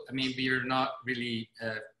also, I mean, we are not really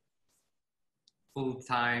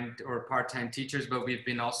full-time or part-time teachers, but we've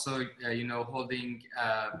been also, you know, holding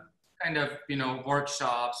kind of, you know,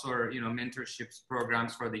 workshops or, you know, mentorships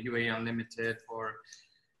programs for the UAE Unlimited, or,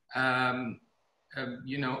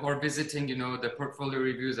 you know, or visiting, you know, the portfolio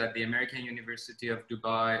reviews at the American University of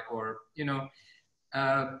Dubai, or, you know,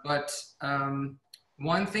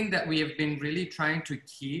 one thing that we have been really trying to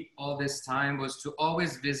keep all this time was to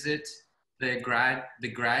always visit the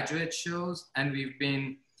graduate shows, and we've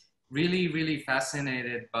been really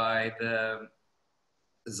fascinated by the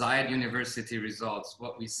Zayed University results,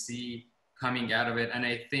 what we see coming out of it. And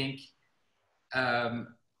I think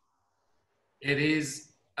it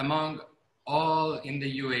is among all in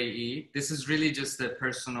the UAE, this is really just a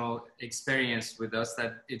personal experience with us,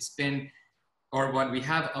 that it's been, or what we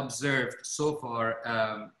have observed so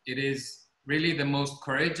far, it is really the most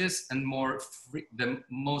courageous and the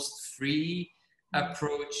most free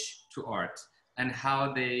approach to art, and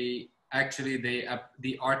how they actually,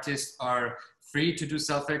 the artists are free to do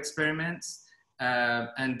self-experiments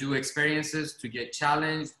and do experiences, to get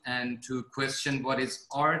challenged and to question what is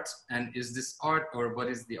art, and is this art, or what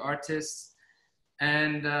is the artist.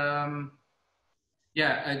 And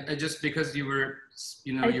yeah, I just, because you were,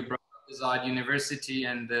 you know, you brought Zayed University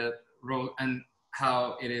and the role and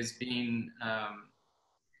how it is being,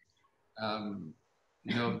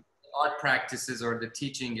 you know, art practices or the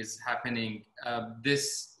teaching is happening.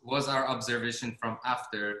 This was our observation from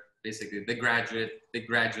after basically the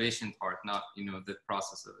graduation part, not, you know, the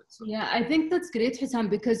process of it. So. Yeah, I think that's great, Hesam,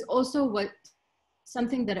 because also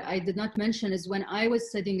something that I did not mention is when I was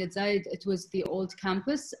studying at Zayed, it was the old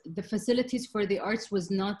campus. The facilities for the arts was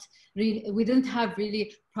not really, we didn't have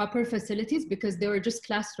really proper facilities because they were just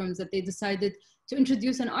classrooms that they decided to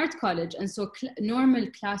introduce an art college. And so normal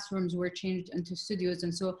classrooms were changed into studios.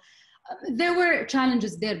 And so there were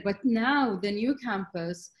challenges there. But now the new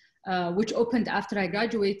campus, which opened after I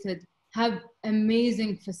graduated, have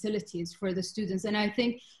amazing facilities for the students. And I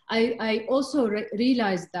think I also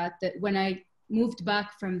realized that when I moved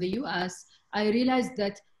back from the US, I realized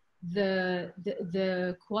that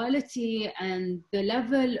the quality and the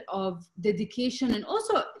level of dedication, and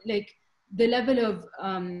also like the level of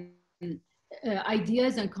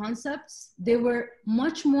ideas and concepts, they were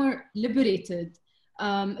much more liberated.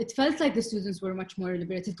 It felt like the students were much more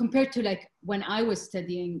liberated compared to like when I was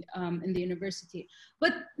studying in the university.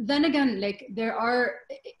 But then again, like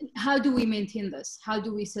how do we maintain this? How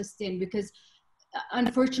do we sustain? Because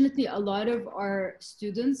unfortunately, a lot of our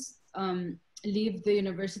students leave the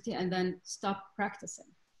university and then stop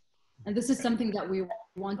practicing. And this is something that we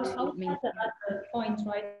want to maintain. At the point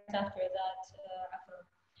right after that, Afra.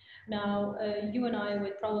 Now, you and I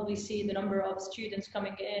would probably see the number of students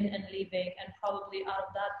coming in and leaving, and probably out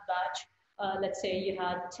of that batch, let's say you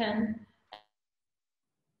had 10,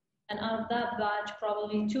 and out of that batch,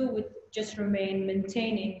 probably 2 would just remain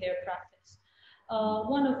maintaining their practice.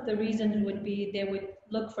 One of the reasons would be they would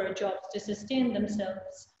look for jobs to sustain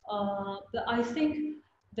themselves. But I think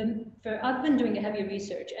I've been doing a heavy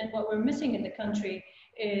research, and what we're missing in the country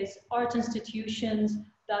is art institutions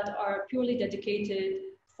that are purely dedicated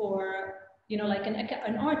for, you know, like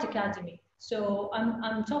an art academy. So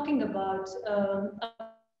I'm talking about,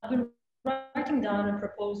 I've been writing down a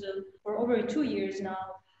proposal for over 2 years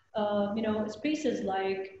now. You know, spaces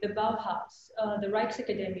like the Bauhaus, the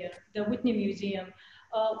Rijksakademie, the Whitney Museum.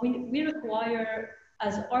 We require,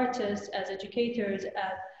 as artists, as educators,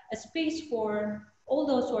 a space for all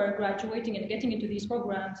those who are graduating and getting into these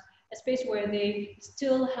programs, a space where they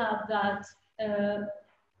still have that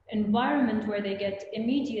environment where they get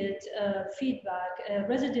immediate feedback,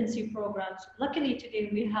 residency programs. Luckily today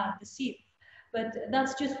we have the SEEP, But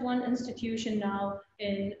that's just one institution now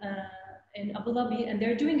in Abu Dhabi, and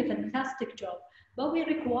they're doing a fantastic job. But we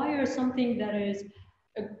require something that is,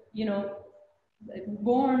 you know,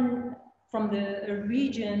 born from the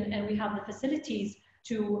region, and we have the facilities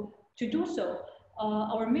to do so.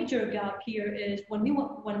 Our major gap here is when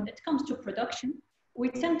it comes to production, we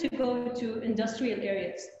tend to go to industrial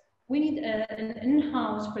areas. We need an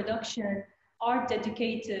in-house production, art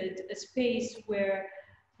dedicated, a space where,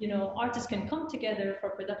 you know, artists can come together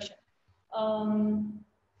for production.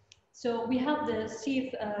 So we have the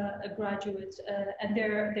CIF graduates, and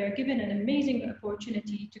they're given an amazing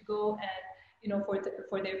opportunity to go and, you know,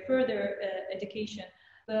 for their further education.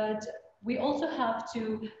 But we also have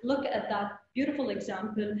to look at that beautiful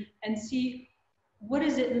example and see what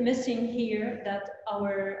is it missing here that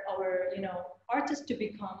our you know, artists to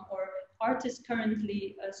become, or artists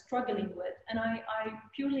currently struggling with. And I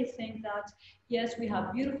purely think that, yes, we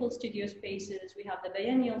have beautiful studio spaces, we have the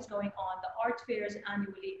biennials going on, the art fairs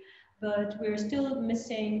annually, but we're still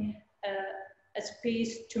missing a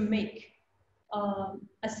space to make,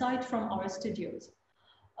 aside from our studios.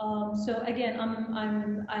 So again,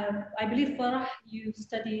 I believe, Farah, you've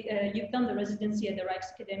done the residency at the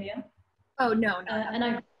Rijks Academia. Oh, no,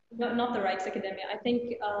 and not the Rijks Academia. I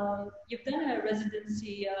think you've done a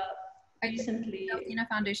residency recently. Alcina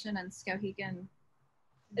Foundation and Skowhegan,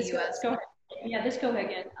 the US. Yeah, this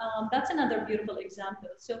Skowhegan. That's another beautiful example.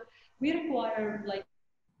 So we require like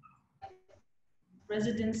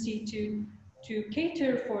residency to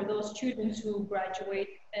cater for those students who graduate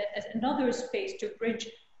as another space to bridge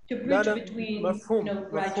between مفهوم, you know,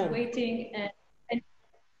 graduating and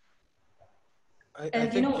I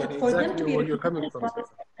and think you know, يعني for them exactly to be where you're coming from.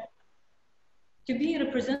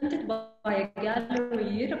 represented by a gallery,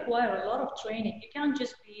 you require a lot of training. You can't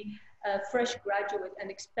just be a fresh graduate and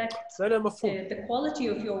expect the quality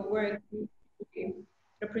of your work to be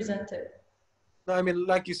represented. No, I mean,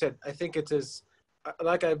 like you said, I think it is,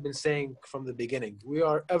 like I've been saying from the beginning, we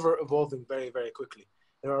are ever evolving very, very quickly.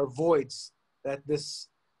 There are voids that this,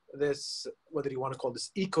 what do you want to call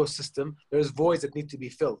this, ecosystem, there's voids that need to be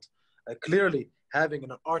filled. Clearly, having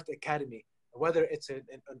an art academy, whether it's an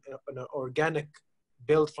organic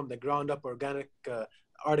build from the ground up, organic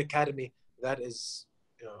art academy that is,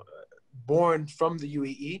 you know, born from the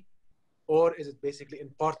UAE, or is it basically in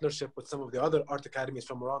partnership with some of the other art academies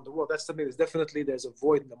from around the world? That's something that's definitely, there's a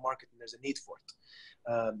void in the market and there's a need for it.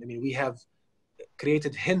 I mean, we have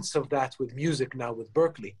created hints of that with music now with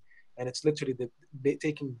Berkeley, and it's literally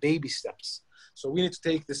taking baby steps. So we need to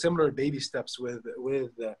take the similar baby steps with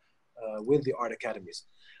the art academies.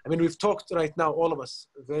 I mean, we've talked right now, all of us,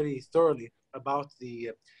 very thoroughly about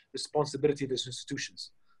the responsibility of these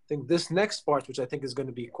institutions. I think this next part, which I think is going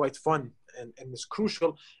to be quite fun and is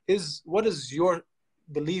crucial, is what is your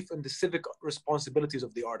belief in the civic responsibilities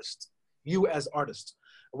of the artist, you as artists,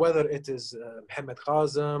 whether it is Mohamed,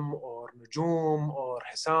 Kazem, or Nujoom, or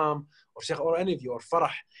Hesam, or Shaikha, or any of you, or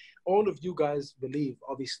Farah. All of you guys believe,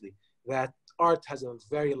 obviously, that art has a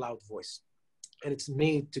very loud voice. And it's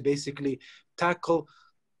made to basically tackle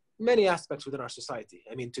many aspects within our society.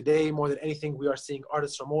 I mean, today, more than anything, we are seeing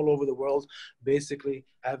artists from all over the world basically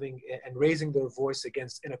having and raising their voice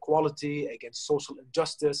against inequality, against social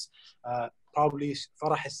injustice. Probably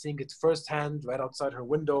Farah is seeing it firsthand right outside her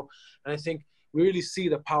window. And I think we really see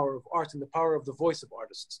the power of art and the power of the voice of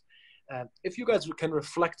artists. If you guys can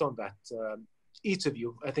reflect on that, each of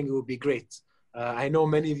you, I think it would be great. I know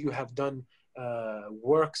many of you have done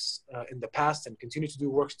works in the past and continue to do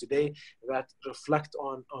works today that reflect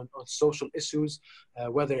on social issues,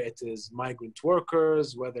 whether it is migrant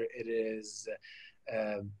workers, whether it is,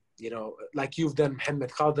 you know, like you've done,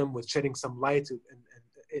 Mohammed Khadim, with shedding some light in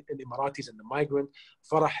Emiratis and the migrant.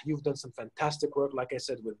 Farah, you've done some fantastic work, like I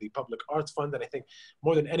said, with the Public Art Fund, and I think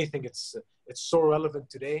more than anything, it's so relevant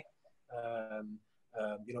today.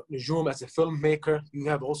 You know, Nujoom, as a filmmaker, you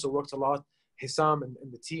have also worked a lot. Hesam and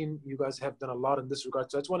the team, you guys have done a lot in this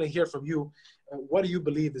regard. So I just want to hear from you. What do you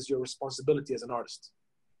believe is your responsibility as an artist?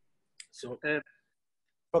 So,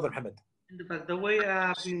 Father Mohammed. In fact, the way I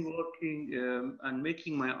have been working and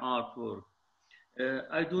making my artwork,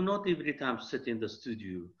 I do not every time sit in the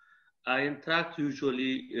studio. I interact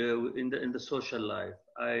usually in the social life.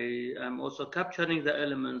 I am also capturing the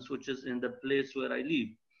elements which is in the place where I live,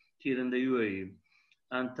 here in the UAE,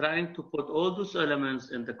 and trying to put all those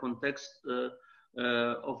elements in the context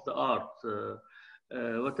of the art,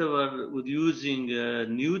 whatever, with using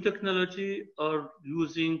new technology or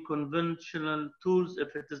using conventional tools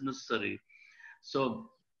if it is necessary.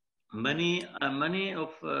 So many of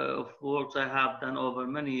works I have done over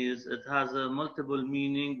many years, it has a multiple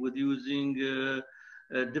meaning with using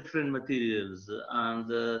different materials. And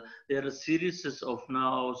there are a series of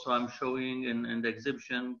now, so I'm showing in the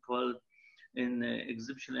exhibition called,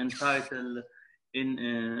 exhibition entitled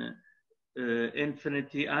in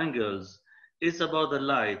Infinity Angles. It's about the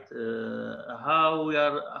light,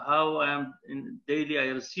 how I am in daily, I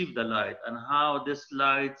receive the light, and how this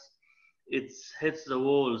light, it hits the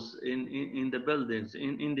walls in the buildings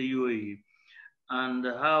in the UAE, and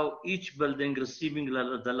how each building receiving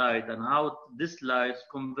the light, and how this light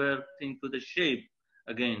converting to the shape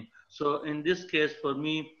again. So in this case, for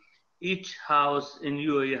me, each house in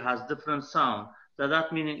UAE has different sound. So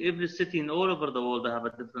that meaning every city in all over the world, they have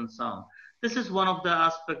a different sound. This is one of the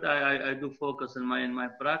aspects I do focus in my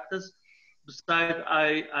practice. Besides,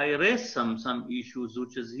 I raise some issues,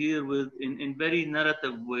 which is here with in very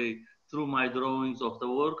narrative way through my drawings of the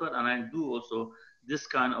worker, and I do also this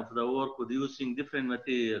kind of the work with using different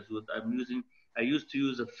materials. I used to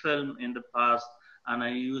use a film in the past, and I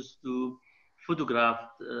used to photograph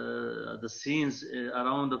the scenes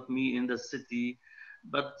around of me in the city.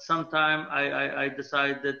 But sometime I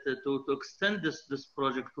decided to extend this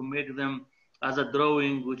project to make them as a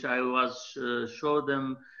drawing, which I was show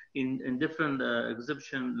them in different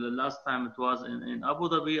exhibition. The last time it was in Abu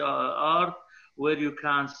Dhabi art, where you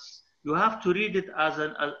have to read it as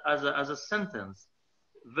a sentence,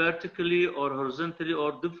 vertically or horizontally,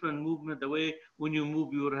 or different movement, the way when you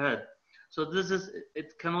move your head. So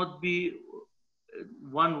it cannot be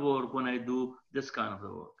one work when I do this kind of the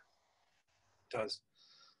work. It does.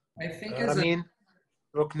 I think Ramin,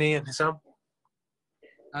 Rokni, and Hesam.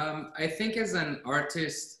 I think as an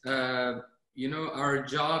artist, you know, our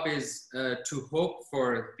job is to hope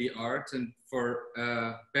for the art and for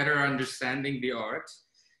better understanding the art,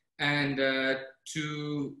 and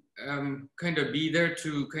to kind of be there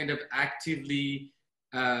to kind of actively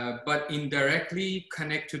but indirectly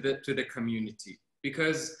connect to the community,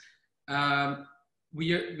 because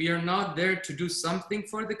we are not there to do something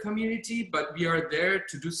for the community, but we are there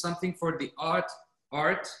to do something for the art,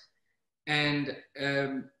 and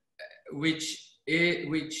which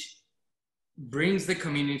brings the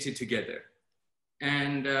community together.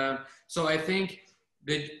 And so I think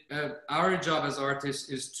that our job as artists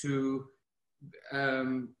is to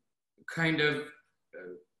kind of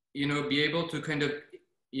you know, be able to kind of,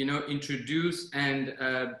 you know, introduce and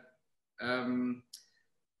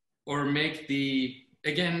or make the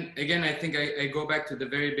again I think I go back to the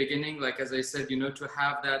very beginning, like as I said, you know, to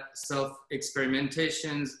have that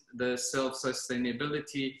self-experimentations, the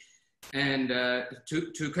self-sustainability, and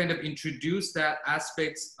to kind of introduce that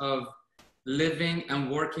aspects of living and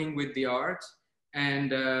working with the art,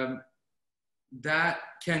 and that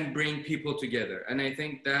can bring people together. And I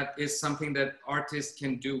think that is something that artists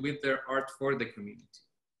can do with their art for the community.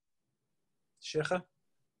 Shaikha?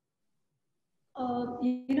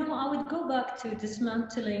 You know, I would go back to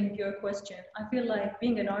dismantling your question. I feel like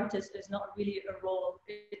being an artist is not really a role.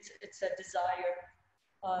 It's a desire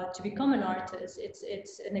to become an artist.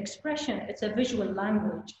 It's an expression. It's a visual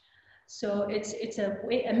language. So it's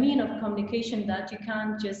a mean of communication that you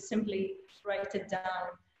can't just simply write it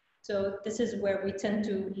down. So this is where we tend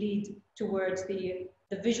to lead towards the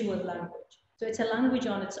visual language. So it's a language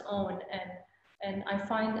on its own, and I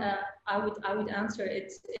find I would answer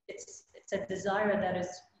it's a desire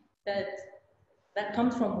that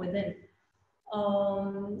comes from within.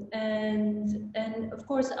 And of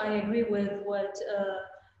course I agree with what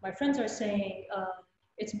my friends are saying.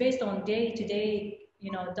 It's based on day-to-day,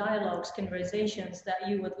 you know, dialogues, conversations that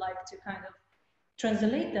you would like to kind of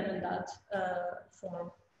translate them in that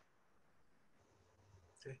form.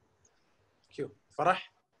 Okay. Thank you. Farah?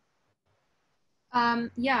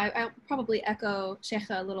 Yeah, I'll probably echo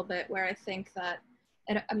Shaikha a little bit, where I think that,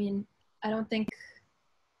 I don't think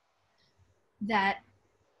that,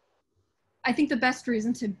 I think the best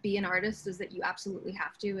reason to be an artist is that you absolutely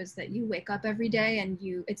have to, is that you wake up every day and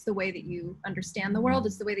it's the way that you understand the world,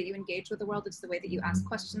 it's the way that you engage with the world, it's the way that you ask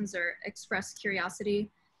questions or express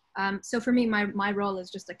curiosity. So for me, my role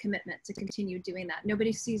is just a commitment to continue doing that.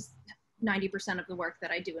 Nobody sees 90% of the work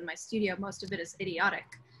that I do in my studio. Most of it is idiotic.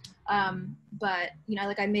 But, you know,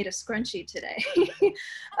 like I made a scrunchie today.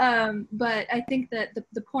 But I think that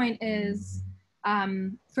the point is,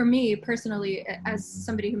 for me personally, as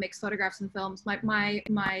somebody who makes photographs and films, my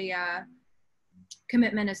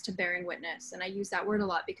commitment is to bearing witness. And I use that word a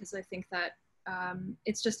lot because I think that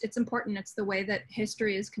it's important. It's the way that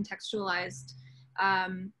history is contextualized.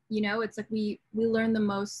 You know, it's like we learn the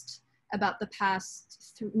most about the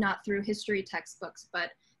past not through history textbooks,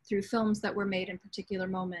 but through films that were made in particular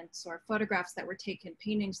moments, or photographs that were taken,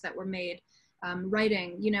 paintings that were made,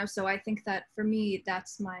 writing, you know. So I think that for me,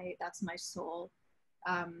 that's my soul.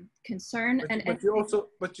 concern. But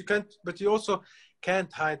you also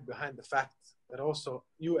can't hide behind the fact that also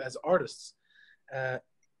you as artists,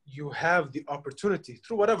 you have the opportunity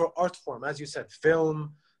through whatever art form, as you said,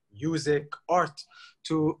 film, music, art,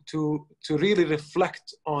 to really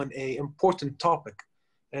reflect on a important topic,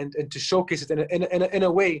 and to showcase it in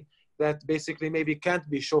a way that basically maybe can't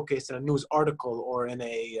be showcased in a news article or in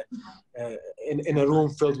a room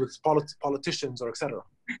filled with politicians or etc.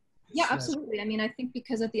 Yeah, absolutely. I mean, I think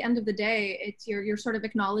because at the end of the day, it's you're sort of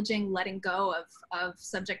acknowledging letting go of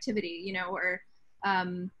subjectivity, you know,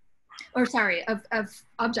 or sorry, of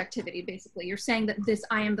objectivity. Basically, you're saying that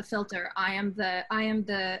I am the filter, I am the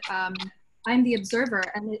observer,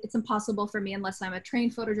 and it's impossible for me unless I'm a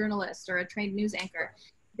trained photojournalist or a trained news anchor.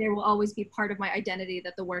 There will always be part of my identity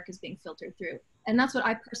that the work is being filtered through, and that's what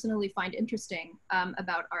I personally find interesting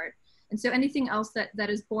about art. And so anything else that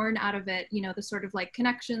is born out of it, you know, the sort of like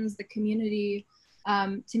connections, the community,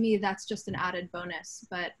 to me, that's just an added bonus.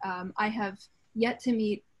 But I have yet to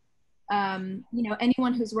meet, you know,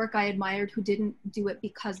 anyone whose work I admired who didn't do it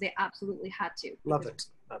because they absolutely had to. Love it,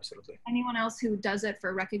 absolutely. Anyone else who does it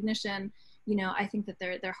for recognition, you know, I think that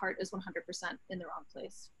their heart is 100% in the wrong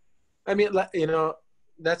place. I mean, you know,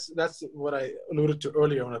 that's what I alluded to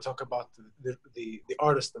earlier when I talk about the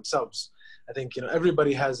artists themselves. I think, you know,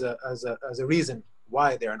 everybody has a reason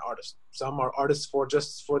why they're an artist. Some are artists for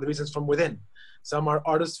the reasons from within. Some are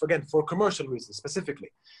artists, again, for commercial reasons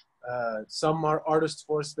specifically. Some are artists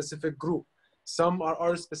for a specific group. Some are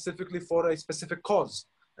artists specifically for a specific cause,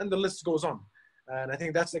 and the list goes on. And I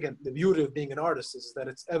think that's, again, the beauty of being an artist, is that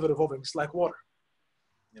it's ever evolving. It's like water.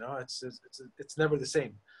 You know, it's never the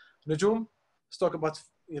same. Nujoom, let's talk about,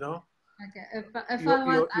 you know, okay.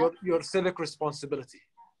 Your civic responsibility.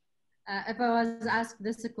 If I was asked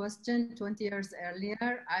this question 20 years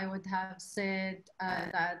earlier, I would have said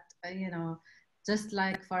that, you know, just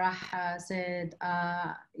like Farah said,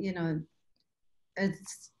 you know,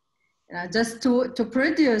 it's just to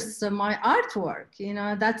produce my artwork, you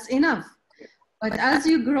know, that's enough. But as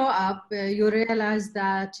you grow up, you realize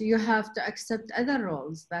that you have to accept other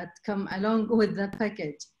roles that come along with the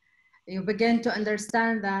package. You begin to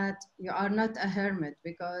understand that you are not a hermit,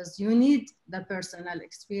 because you need the personal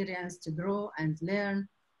experience to grow and learn.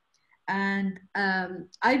 And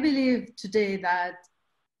I believe today that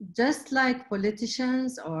just like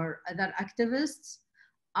politicians or other activists,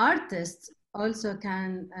 artists also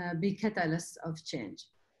can be catalysts of change.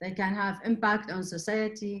 They can have impact on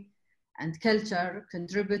society and culture,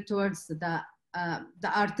 contribute towards the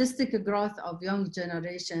artistic growth of young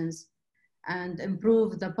generations, and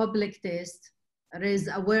improve the public taste, raise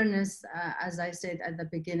awareness, as I said at the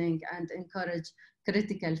beginning, and encourage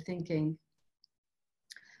critical thinking.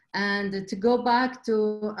 And to go back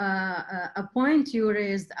to a point you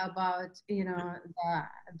raised about, you know,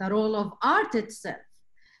 the role of art itself.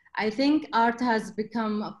 I think art has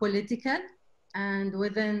become political, and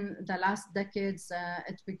within the last decades,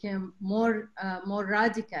 it became more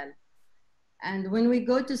radical. And when we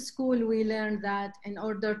go to school, we learn that in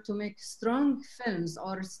order to make strong films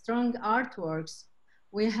or strong artworks,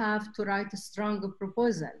 we have to write strong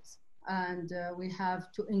proposals, and we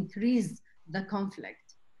have to increase the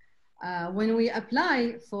conflict. When we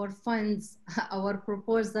apply for funds, our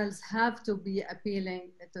proposals have to be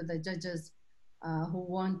appealing to the judges who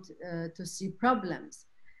want to see problems.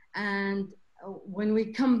 And when we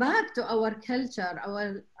come back to our culture,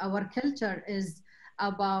 our culture is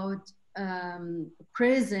about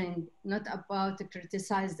praising, not about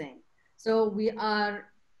criticizing. So we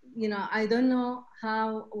are, you know, I don't know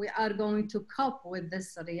how we are going to cope with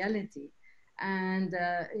this reality. And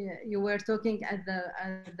you were talking at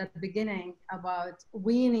the beginning about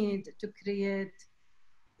we need to create,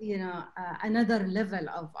 you know, another level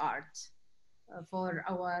of art for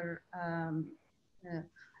our,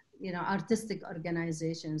 you know, artistic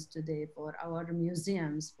organizations today, for our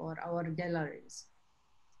museums, for our galleries.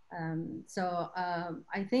 So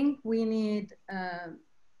I think we need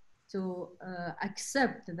to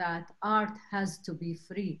accept that art has to be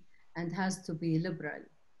free and has to be liberal.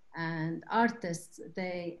 And artists,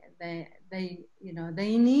 they you know,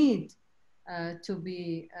 they need to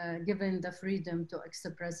be given the freedom to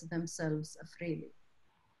express themselves freely.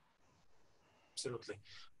 Absolutely.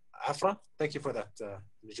 Afra, thank you for that,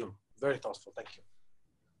 Nujoom. Very thoughtful, thank you.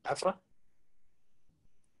 Afra?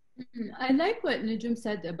 I like what Nujoom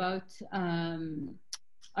said about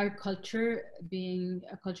our culture being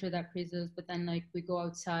a culture that praises, but then like we go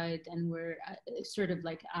outside and we're sort of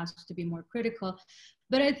like asked to be more critical.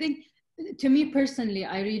 But I think, to me personally,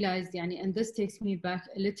 I realized, and this takes me back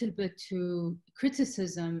a little bit to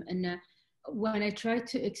criticism. And when I try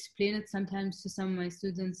to explain it sometimes to some of my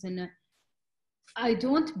students, and I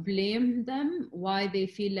don't blame them why they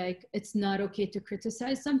feel like it's not okay to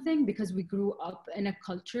criticize something, because we grew up in a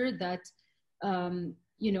culture that,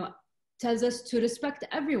 you know, tells us to respect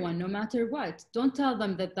everyone no matter what. Don't tell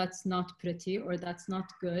them that that's not pretty or that's not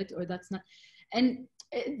good or that's not, and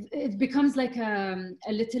it becomes like a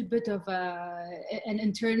little bit of an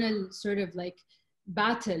internal sort of like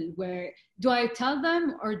battle where, do I tell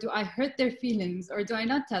them or do I hurt their feelings or do I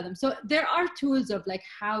not tell them? So there are tools of like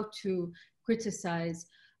how to criticize,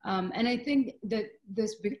 and I think that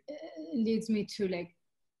this leads me to like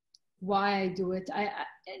why I do it. I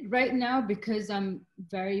right now, because I'm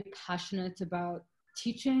very passionate about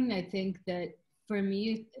teaching, I think that for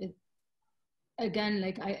me, again,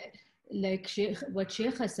 like what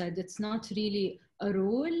Shaikha said, it's not really a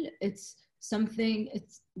rule, it's something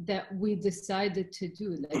that we decided to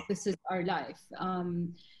do. Like, this is our life.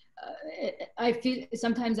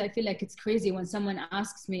 Sometimes I feel like it's crazy when someone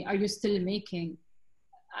asks me, are you still making?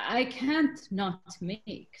 I can't not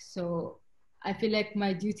make. So I feel like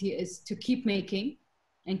my duty is to keep making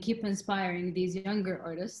and keep inspiring these younger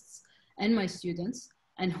artists and my students.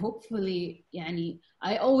 And hopefully,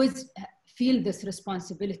 I always feel this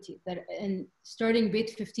responsibility that, and starting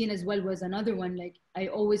Bait 15 as well was another one. Like, I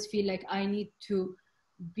always feel like I need to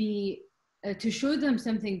be, to show them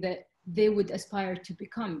something that they would aspire to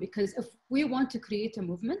become. Because if we want to create a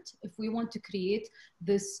movement, if we want to create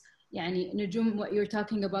this, Nujoom, what you're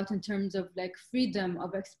talking about in terms of like freedom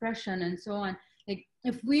of expression and so on, like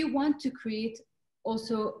if we want to create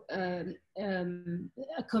also a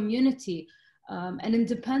community, an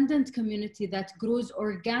independent community that grows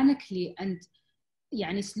organically and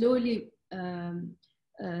slowly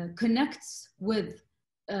connects with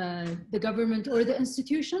the government or the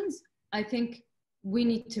institutions, I think we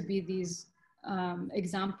need to be these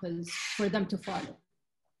examples for them to follow.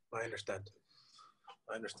 I understand.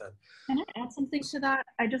 Can I add something to that?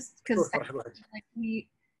 I just, because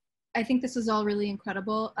I think this is all really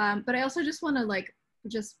incredible, but I also just want to like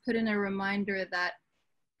just put in a reminder that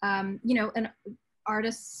and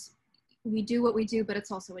artists, we do what we do, but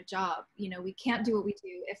it's also a job. We can't do what we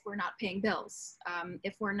do if we're not paying bills,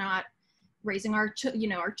 if we're not raising our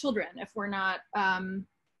children, if we're not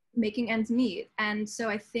making ends meet. And so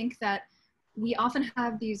I think that we often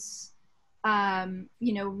have these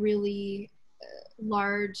really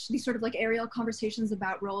large, these sort of like aerial conversations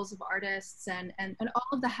about roles of artists and all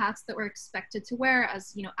of the hats that we're expected to wear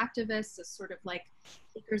as activists, as sort of like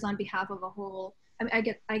speakers on behalf of a whole. I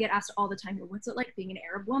mean, I get asked all the time, what's it like being an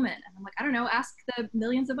Arab woman? And I'm like, I don't know, ask the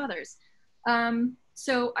millions of others.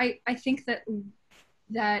 So I think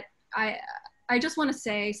that I just want to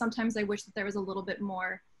say, sometimes I wish that there was a little bit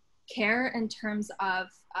more care in terms of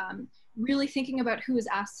really thinking about who is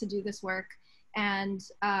asked to do this work. And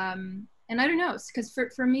I don't know, because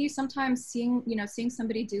for me, sometimes seeing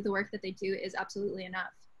somebody do the work that they do is absolutely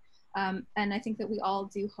enough. And I think that we all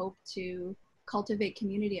do hope to cultivate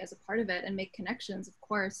community as a part of it and make connections, of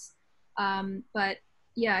course. But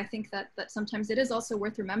yeah, I think that sometimes it is also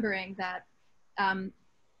worth remembering that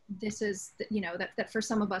this is, that for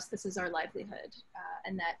some of us, this is our livelihood,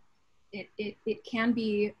 and that it can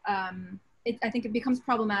be, I think it becomes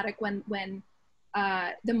problematic when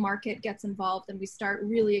the market gets involved and we start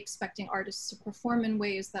really expecting artists to perform in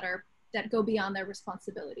ways that go beyond their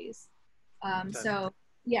responsibilities. So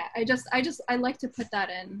yeah, I like to put that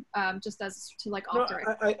in just as to like off the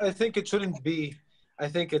record. I think it shouldn't be. I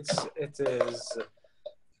think it's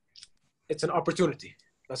an opportunity.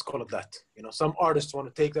 Let's call it that. Some artists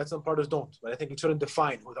want to take that, some artists don't. But I think it shouldn't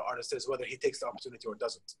define who the artist is, whether he takes the opportunity or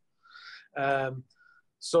doesn't.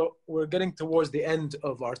 So we're getting towards the end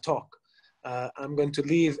of our talk. I'm going to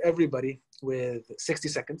leave everybody with 60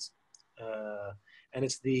 seconds. And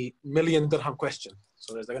it's the $1 million dirham question.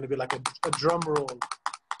 So there's going to be like a drum roll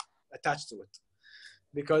attached to it,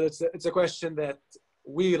 because it's a question that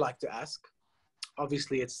we like to ask.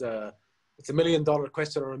 Obviously, it's a $1 million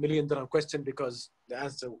question or $1 million dirham question because the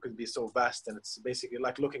answer could be so vast, and it's basically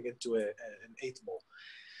like looking into an 8-ball.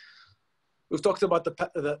 We've talked about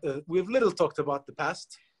we've little talked about the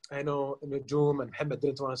past. I know Nujoom and Mohammed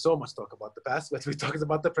didn't want to so much talk about the past, but we talked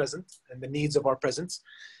about the present and the needs of our present.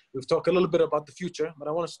 We've talked a little bit about the future, but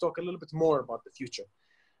I want us to talk a little bit more about the future.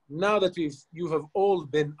 Now that you have all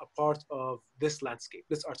been a part of this landscape,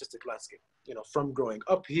 this artistic landscape, from growing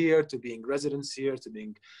up here to being residents here, to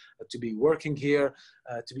be working here,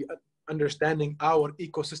 to be understanding our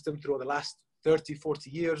ecosystem through the last 30, 40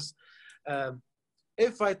 years.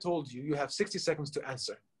 If I told you have 60 seconds to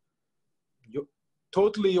answer,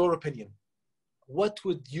 totally your opinion, what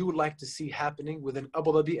would you like to see happening within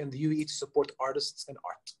Abu Dhabi and the UAE to support artists and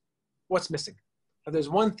art? What's missing? And there's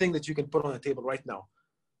one thing that you can put on the table right now.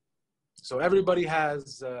 So everybody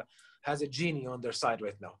has a genie on their side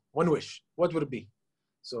right now. One wish. What would it be?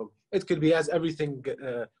 So it could be as everything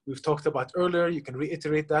we've talked about earlier. You can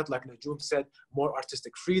reiterate that, like Nujoom said, more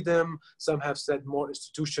artistic freedom. Some have said more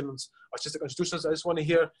artistic institutions. I just want to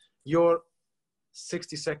hear your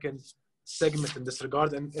 60-second segment in this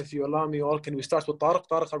regard. And if you allow me all, can we start with Tarek?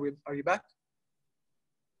 Tarek, are you back?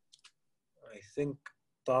 I think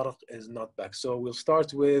Tarek is not back. So we'll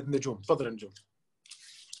start with Nujoom. Tfadal, Nujoom.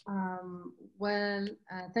 Well,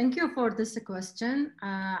 thank you for this question.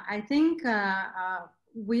 I think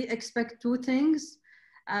we expect two things.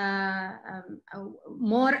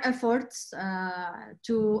 More efforts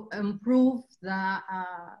to improve the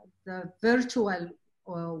virtual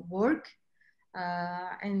work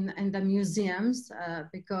in the museums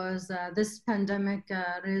because this pandemic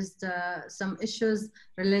raised some issues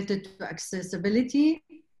related to accessibility.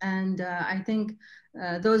 And I think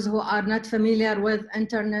those who are not familiar with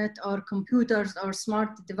internet or computers or smart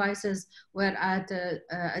devices were at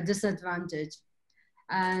a disadvantage.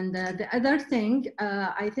 And the other thing,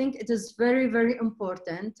 I think it is very, very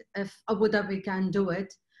important if Abu Dhabi can do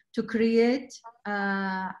it, to create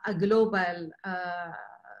a global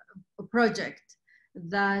project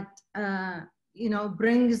that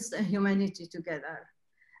brings humanity together.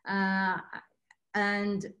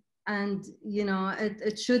 And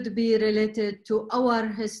it should be related to our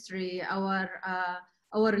history, our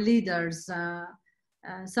leaders,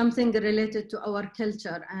 something related to our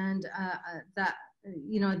culture and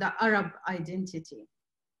the Arab identity.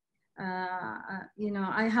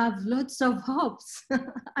 I have lots of hopes.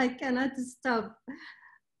 I cannot stop.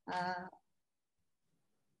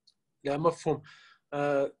 Yeah, mafhum.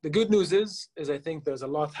 The good news is I think there's a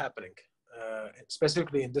lot happening,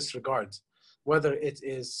 specifically in this regard, whether it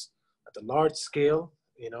is at a large scale,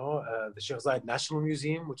 the Sheikh Zayed National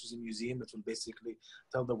Museum, which is a museum that will basically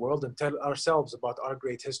tell the world and tell ourselves about our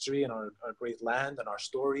great history and our great land and our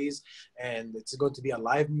stories. And it's going to be a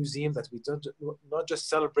live museum that we don't not just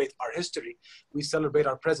celebrate our history, we celebrate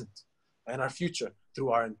our present and our future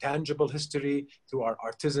through our intangible history, through our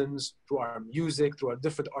artisans, through our music, through our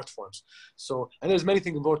different art forms. So, and there's many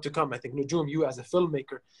things more to come. I think, Nujoom, you as a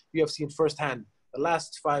filmmaker, you have seen firsthand the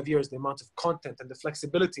last 5 years, the amount of content and the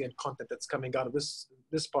flexibility in content that's coming out of this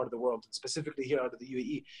part of the world, and specifically here out of the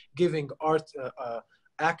UAE, giving art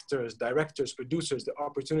actors, directors, producers the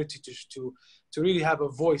opportunity to really have a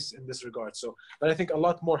voice in this regard. So, but I think a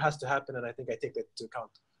lot more has to happen, and I think I take that into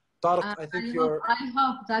account. Tarek, I think I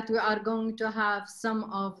hope that we are going to have some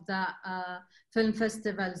of the film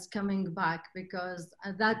festivals coming back, because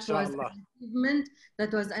that was an achievement.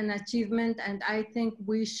 That was an achievement, and I think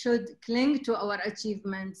we should cling to our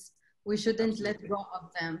achievements. We shouldn't let go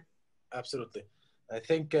of them. Absolutely. I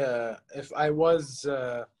think if I was,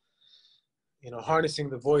 harnessing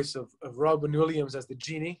the voice of Robin Williams as the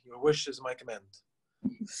genie, your wish is my command.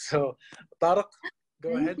 So, Tarek, go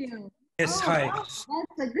ahead. Thank you. Yes, hi. That's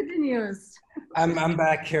a good news. I'm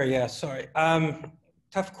back here. Yeah, sorry.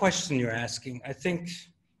 Tough question you're asking. I think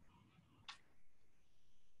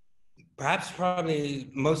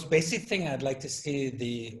probably most basic thing I'd like to see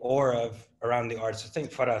the aura around the arts. I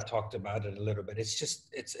think Farah talked about it a little bit. It's just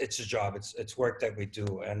it's a job. It's work that we do,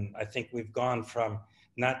 and I think we've gone from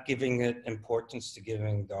not giving it importance to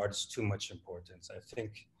giving the artists too much importance. I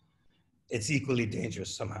think it's equally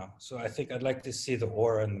dangerous somehow. So I think I'd like to see the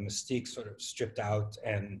aura and the mystique sort of stripped out,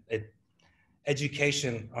 and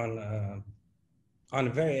education on a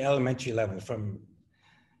very elementary level from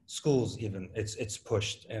schools even, it's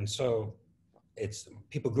pushed. And so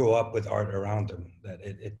people grow up with art around them, that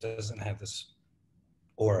it doesn't have this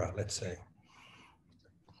aura, let's say.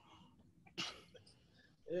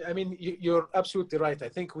 I mean, you're absolutely right. I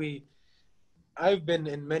think I've been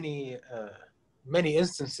in many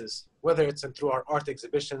instances, whether it's through our art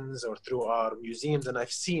exhibitions or through our museums, and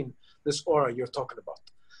I've seen this aura you're talking about.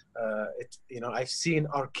 I've seen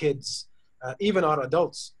our kids, even our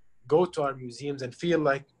adults, go to our museums and feel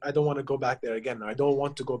like, I don't want to go back there again. I don't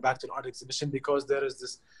want to go back to an art exhibition because there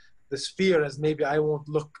is this fear as maybe I won't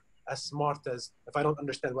look as smart as if I don't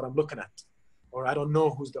understand what I'm looking at, or I don't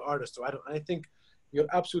know who's the artist. Or I think you're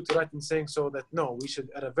absolutely right in saying so, that no, we should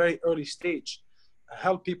at a very early stage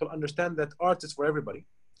help people understand that art is for everybody,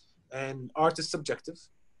 and art is subjective.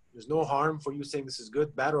 There's no harm for you saying this is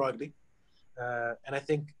good, bad, or ugly. And I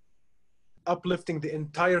think uplifting the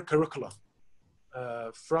entire curricula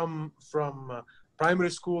from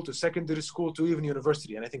primary school to secondary school to even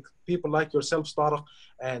university. And I think people like yourself, Tarek,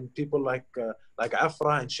 and people like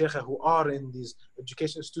Afra and Shaikha, who are in these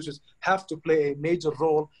education institutions, have to play a major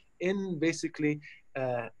role in basically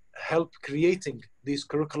help creating these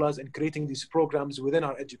curricula and creating these programs within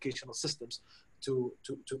our educational systems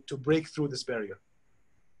to break through this barrier.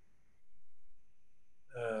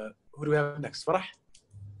 Who do we have next? Farah?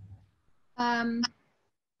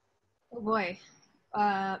 Oh boy.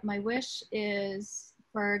 My wish is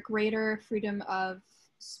for greater freedom of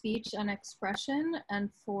speech and expression, and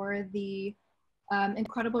for the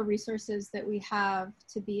incredible resources that we have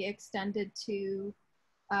to be extended to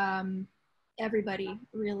everybody,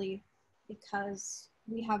 really, because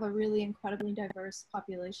we have a really incredibly diverse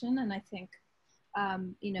population, and I think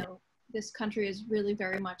you know, this country is really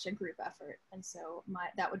very much a group effort, and so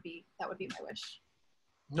that would be my wish.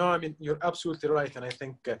 No, I mean, you're absolutely right, and I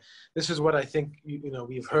think this is what I think you know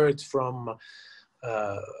we've heard from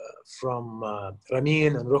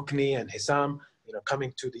Ramin and Rokni and Hesam, you know,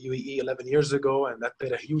 coming to the UAE 11 years ago, and that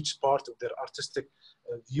played a huge part of their artistic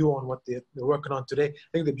view on what they're working on today. I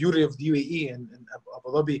think the beauty of the UAE and Abu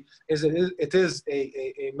Dhabi is it is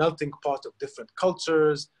a melting pot of different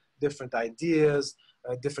cultures, different ideas,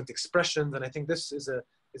 different expressions, and I think this is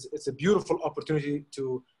it's a beautiful opportunity to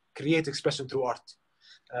create expression through art.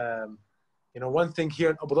 You know, one thing here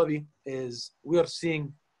in Abu Dhabi is we are seeing,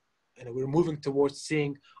 and we're moving towards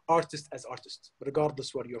seeing artists as artists, regardless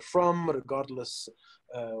where you're from, regardless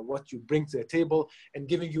what you bring to the table, and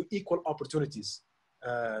giving you equal opportunities.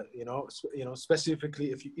 You know, specifically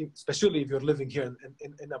especially if you're living here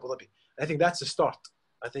in Abu Dhabi. I think that's a start.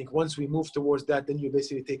 I think once we move towards that, then you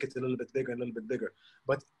basically take it a little bit bigger and a little bit bigger.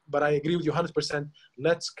 But I agree with you 100%.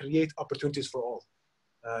 Let's create opportunities for all.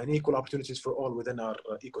 And equal opportunities for all within our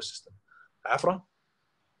ecosystem. Afra?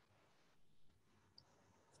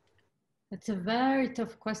 It's a very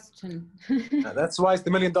tough question. That's why it's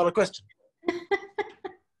the $1 million question.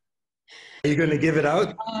 Are you going to give it out?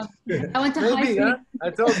 I want to maybe, huh? I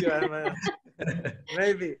told you.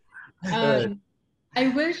 Maybe. I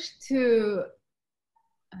wish to,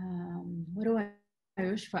 what do I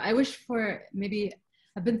wish for? I wish for maybe,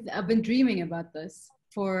 I've been dreaming about this,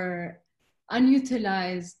 for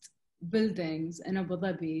unutilized buildings in Abu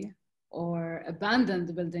Dhabi or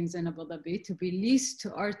abandoned buildings in Abu Dhabi to be leased to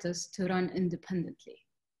artists to run independently.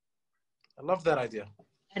 I love that idea.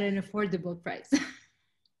 At an affordable price.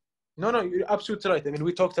 No, you're absolutely right. I mean,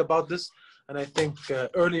 we talked about this, and I think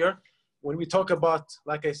earlier, when we talk about,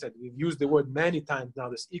 like I said, we've used the word many times now,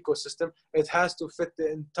 this ecosystem, it has to fit the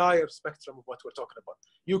entire spectrum of what we're talking about.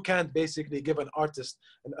 You can't basically give an artist,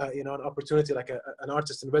 you know, an opportunity like an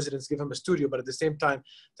artist in residence, give him a studio, but at the same time,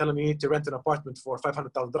 tell him you need to rent an apartment for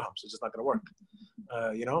 500,000 dirhams. It's just not going to work,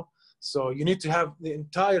 you know? So you need to have the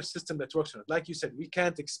entire system that works on it. Like you said, we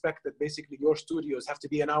can't expect that basically your studios have to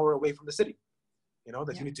be an hour away from the city. You know,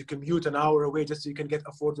 that you need to commute an hour away just so you can get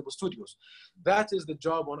affordable studios. That is the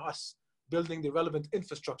job on us, building the relevant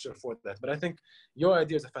infrastructure for that. But I think your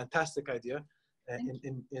idea is a fantastic idea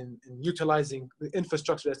in utilizing the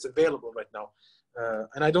infrastructure that's available right now.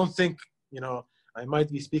 And I don't think, you know, I might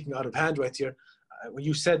be speaking out of hand right here. When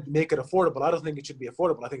you said make it affordable, I don't think it should be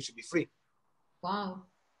affordable. I think it should be free. Wow.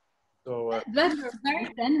 So that's very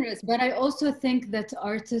generous, but I also think that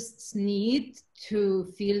artists need to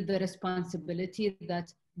feel the responsibility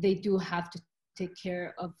that they do have to take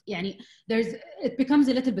care of. Yani, it becomes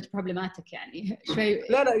a little bit problematic. Yani.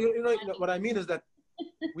 No, you know, what I mean is that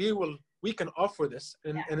we can offer this,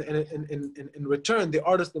 and in return, the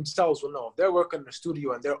artists themselves will know. If they're working in a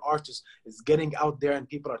studio and their artist is getting out there and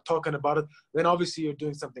people are talking about it, then obviously you're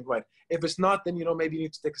doing something right. If it's not, then, you know, maybe you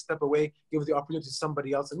need to take a step away, give the opportunity to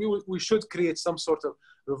somebody else. And we should create some sort of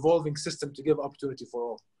revolving system to give opportunity for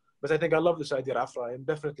all. But I think I love this idea, Afra. I'm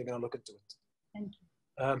definitely going to look into it. Thank you.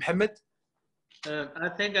 Mohammed? I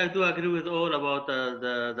think I do agree with all about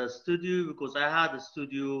the studio, because I had a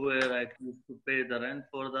studio where I used to pay the rent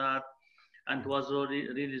for that, and it was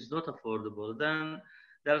really is not affordable. Then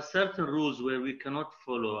there are certain rules where we cannot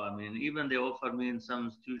follow. I mean, even they offer me in some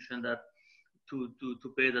institution that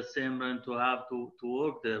to pay the same rent to have to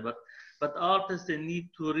work there. But artists, they need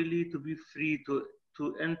to really to be free to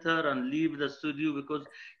enter and leave the studio, because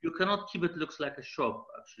you cannot keep it looks like a shop.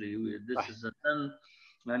 Actually, this is a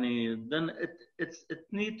then it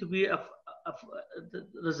need to be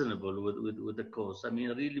reasonable with the cost. I mean,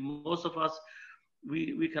 really, most of us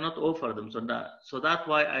we cannot offer them. So that's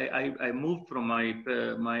why I moved from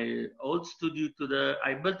my old studio to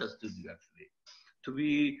I built a studio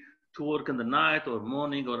actually to work in the night or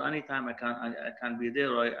morning or anytime I can be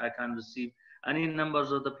there, or I can receive any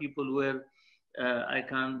numbers of the people where I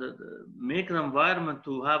can make an environment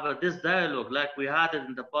to have this dialogue like we had it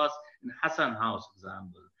in the past in Hassan House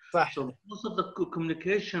example. صح. So most of the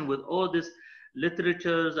communication with all these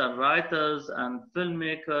literatures and writers and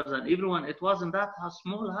filmmakers and everyone, it was in that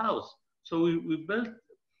small house. So we built,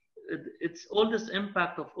 it's all this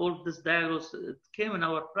impact of all this dialogues, it came in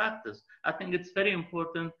our practice. I think it's very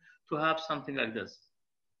important to have something like this.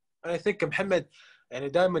 I think محمد يعني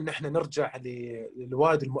دائما نحن نرجع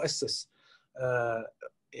للوالد المؤسس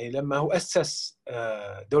لما هو أسس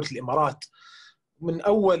دولة الإمارات من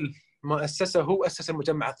أول ما أسسه هو أسس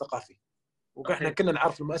المجمع الثقافي وإحنا كنا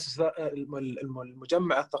نعرف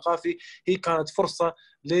المجمع الثقافي هي كانت فرصة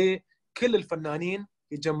لكل الفنانين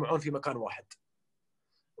يتجمعون في مكان واحد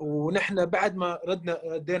ونحن بعد ما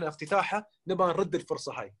ردينا افتتاحه نبغى نرد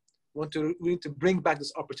الفرصة هاي. We need to bring back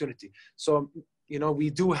this opportunity. So, you know, we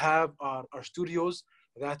do have our studios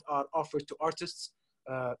that are offered to artists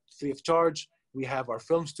free of charge. We have our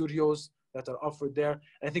film studios that are offered there.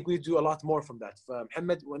 And I think we do a lot more from that.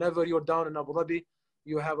 Mohammed, whenever you're down in Abu Dhabi,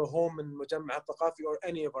 you have a home in Mujamma al-Thaqafi or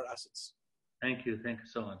any of our assets. Thank you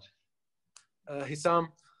so much. Hesam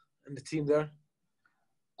and the team there.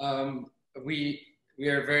 We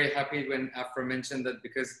are very happy when Afra mentioned that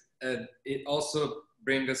because it also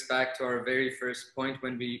brings us back to our very first point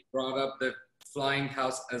when we brought up the Flying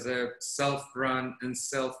House as a self-run and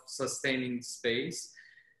self-sustaining space.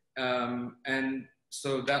 And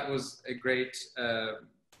so that was a great,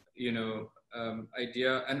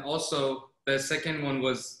 idea. And also the second one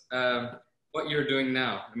was what you're doing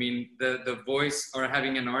now. I mean, the voice or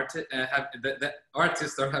having an artist, the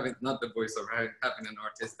artists are having, not the voice of having an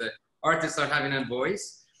artist, the artists are having a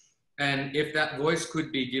voice. And if that voice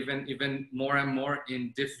could be given even more and more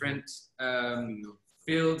in different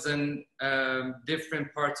fields and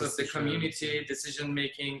different parts of the community,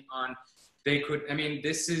 decision-making on, they could, I mean,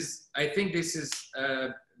 I think this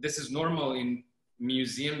is normal in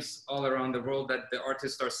museums all around the world that the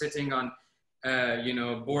artists are sitting on,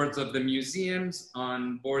 boards of the museums,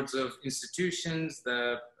 on boards of institutions,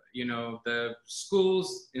 the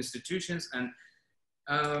schools, institutions, and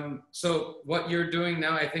so what you're doing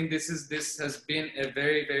now, I think this has been a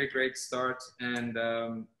very, very great start, and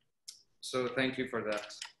so thank you for that.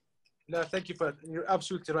 No, thank you for that. You're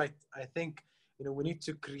absolutely right. I think we need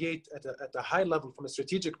to create at a high level from a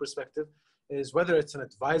strategic perspective, is whether it's an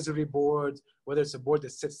advisory board, whether it's a board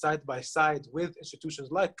that sits side by side with institutions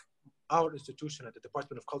like our institution at the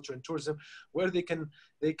Department of Culture and Tourism, where they can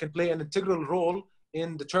play an integral role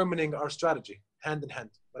in determining our strategy hand in hand.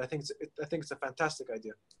 But I think it's a fantastic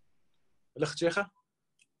idea. Shaikha?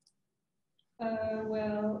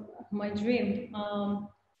 Well, my dream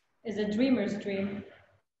is a dreamer's dream.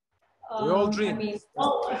 We all dream. I mean,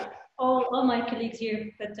 all my colleagues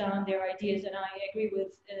here put down their ideas, and I agree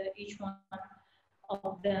with each one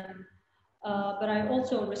of them. But I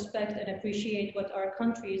also respect and appreciate what our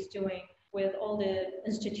country is doing with all the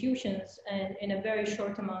institutions, and in a very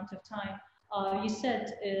short amount of time. You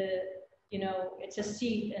said, it's a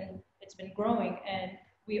seed and it's been growing, and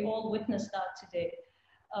we all witnessed that today.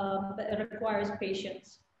 But it requires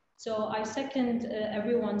patience. So I second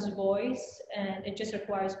everyone's voice, and it just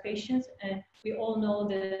requires patience. And we all know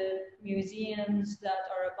the museums that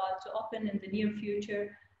are about to open in the near future.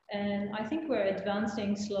 And I think we're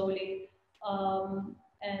advancing slowly.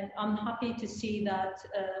 And I'm happy to see that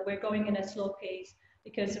we're going in a slow pace,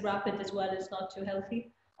 because rapid as well is not too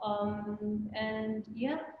healthy. And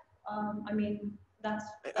yeah, I mean, that's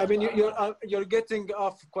I mean, you're getting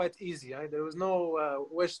off quite easy. Right? There was no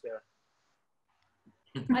wish there.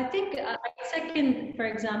 I think I second, for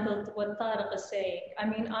example, what Tarek is saying. I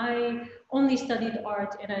mean, I only studied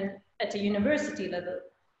art at a university level.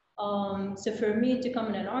 So for me to come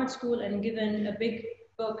in an art school and given a big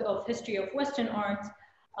book of history of Western art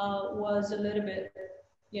was a little bit,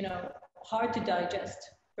 hard to digest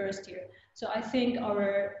first year. So I think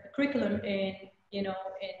our curriculum in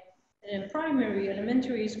primary,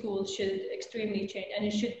 elementary school should extremely change, and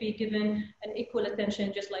it should be given an equal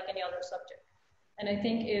attention just like any other subject. And I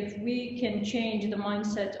think if we can change the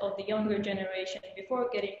mindset of the younger generation before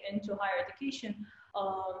getting into higher education,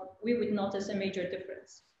 we would notice a major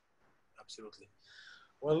difference. Absolutely.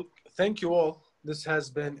 Well, thank you all. This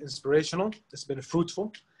has been inspirational. It's been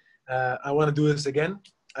fruitful. I want to do this again.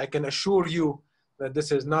 I can assure you that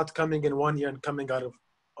this is not coming in one year and coming out of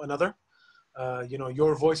another.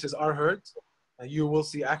 Your voices are heard. You will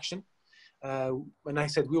see action. When I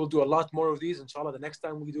said we will do a lot more of these, inshallah, the next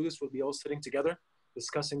time we do this, we'll be all sitting together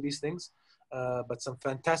discussing these things. But some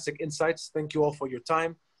fantastic insights. Thank you all for your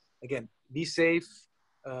time. Again, be safe,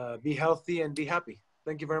 be healthy, and be happy.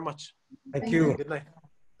 Thank you very much. Thank you. Good night.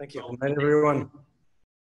 Thank you. Good night, everyone.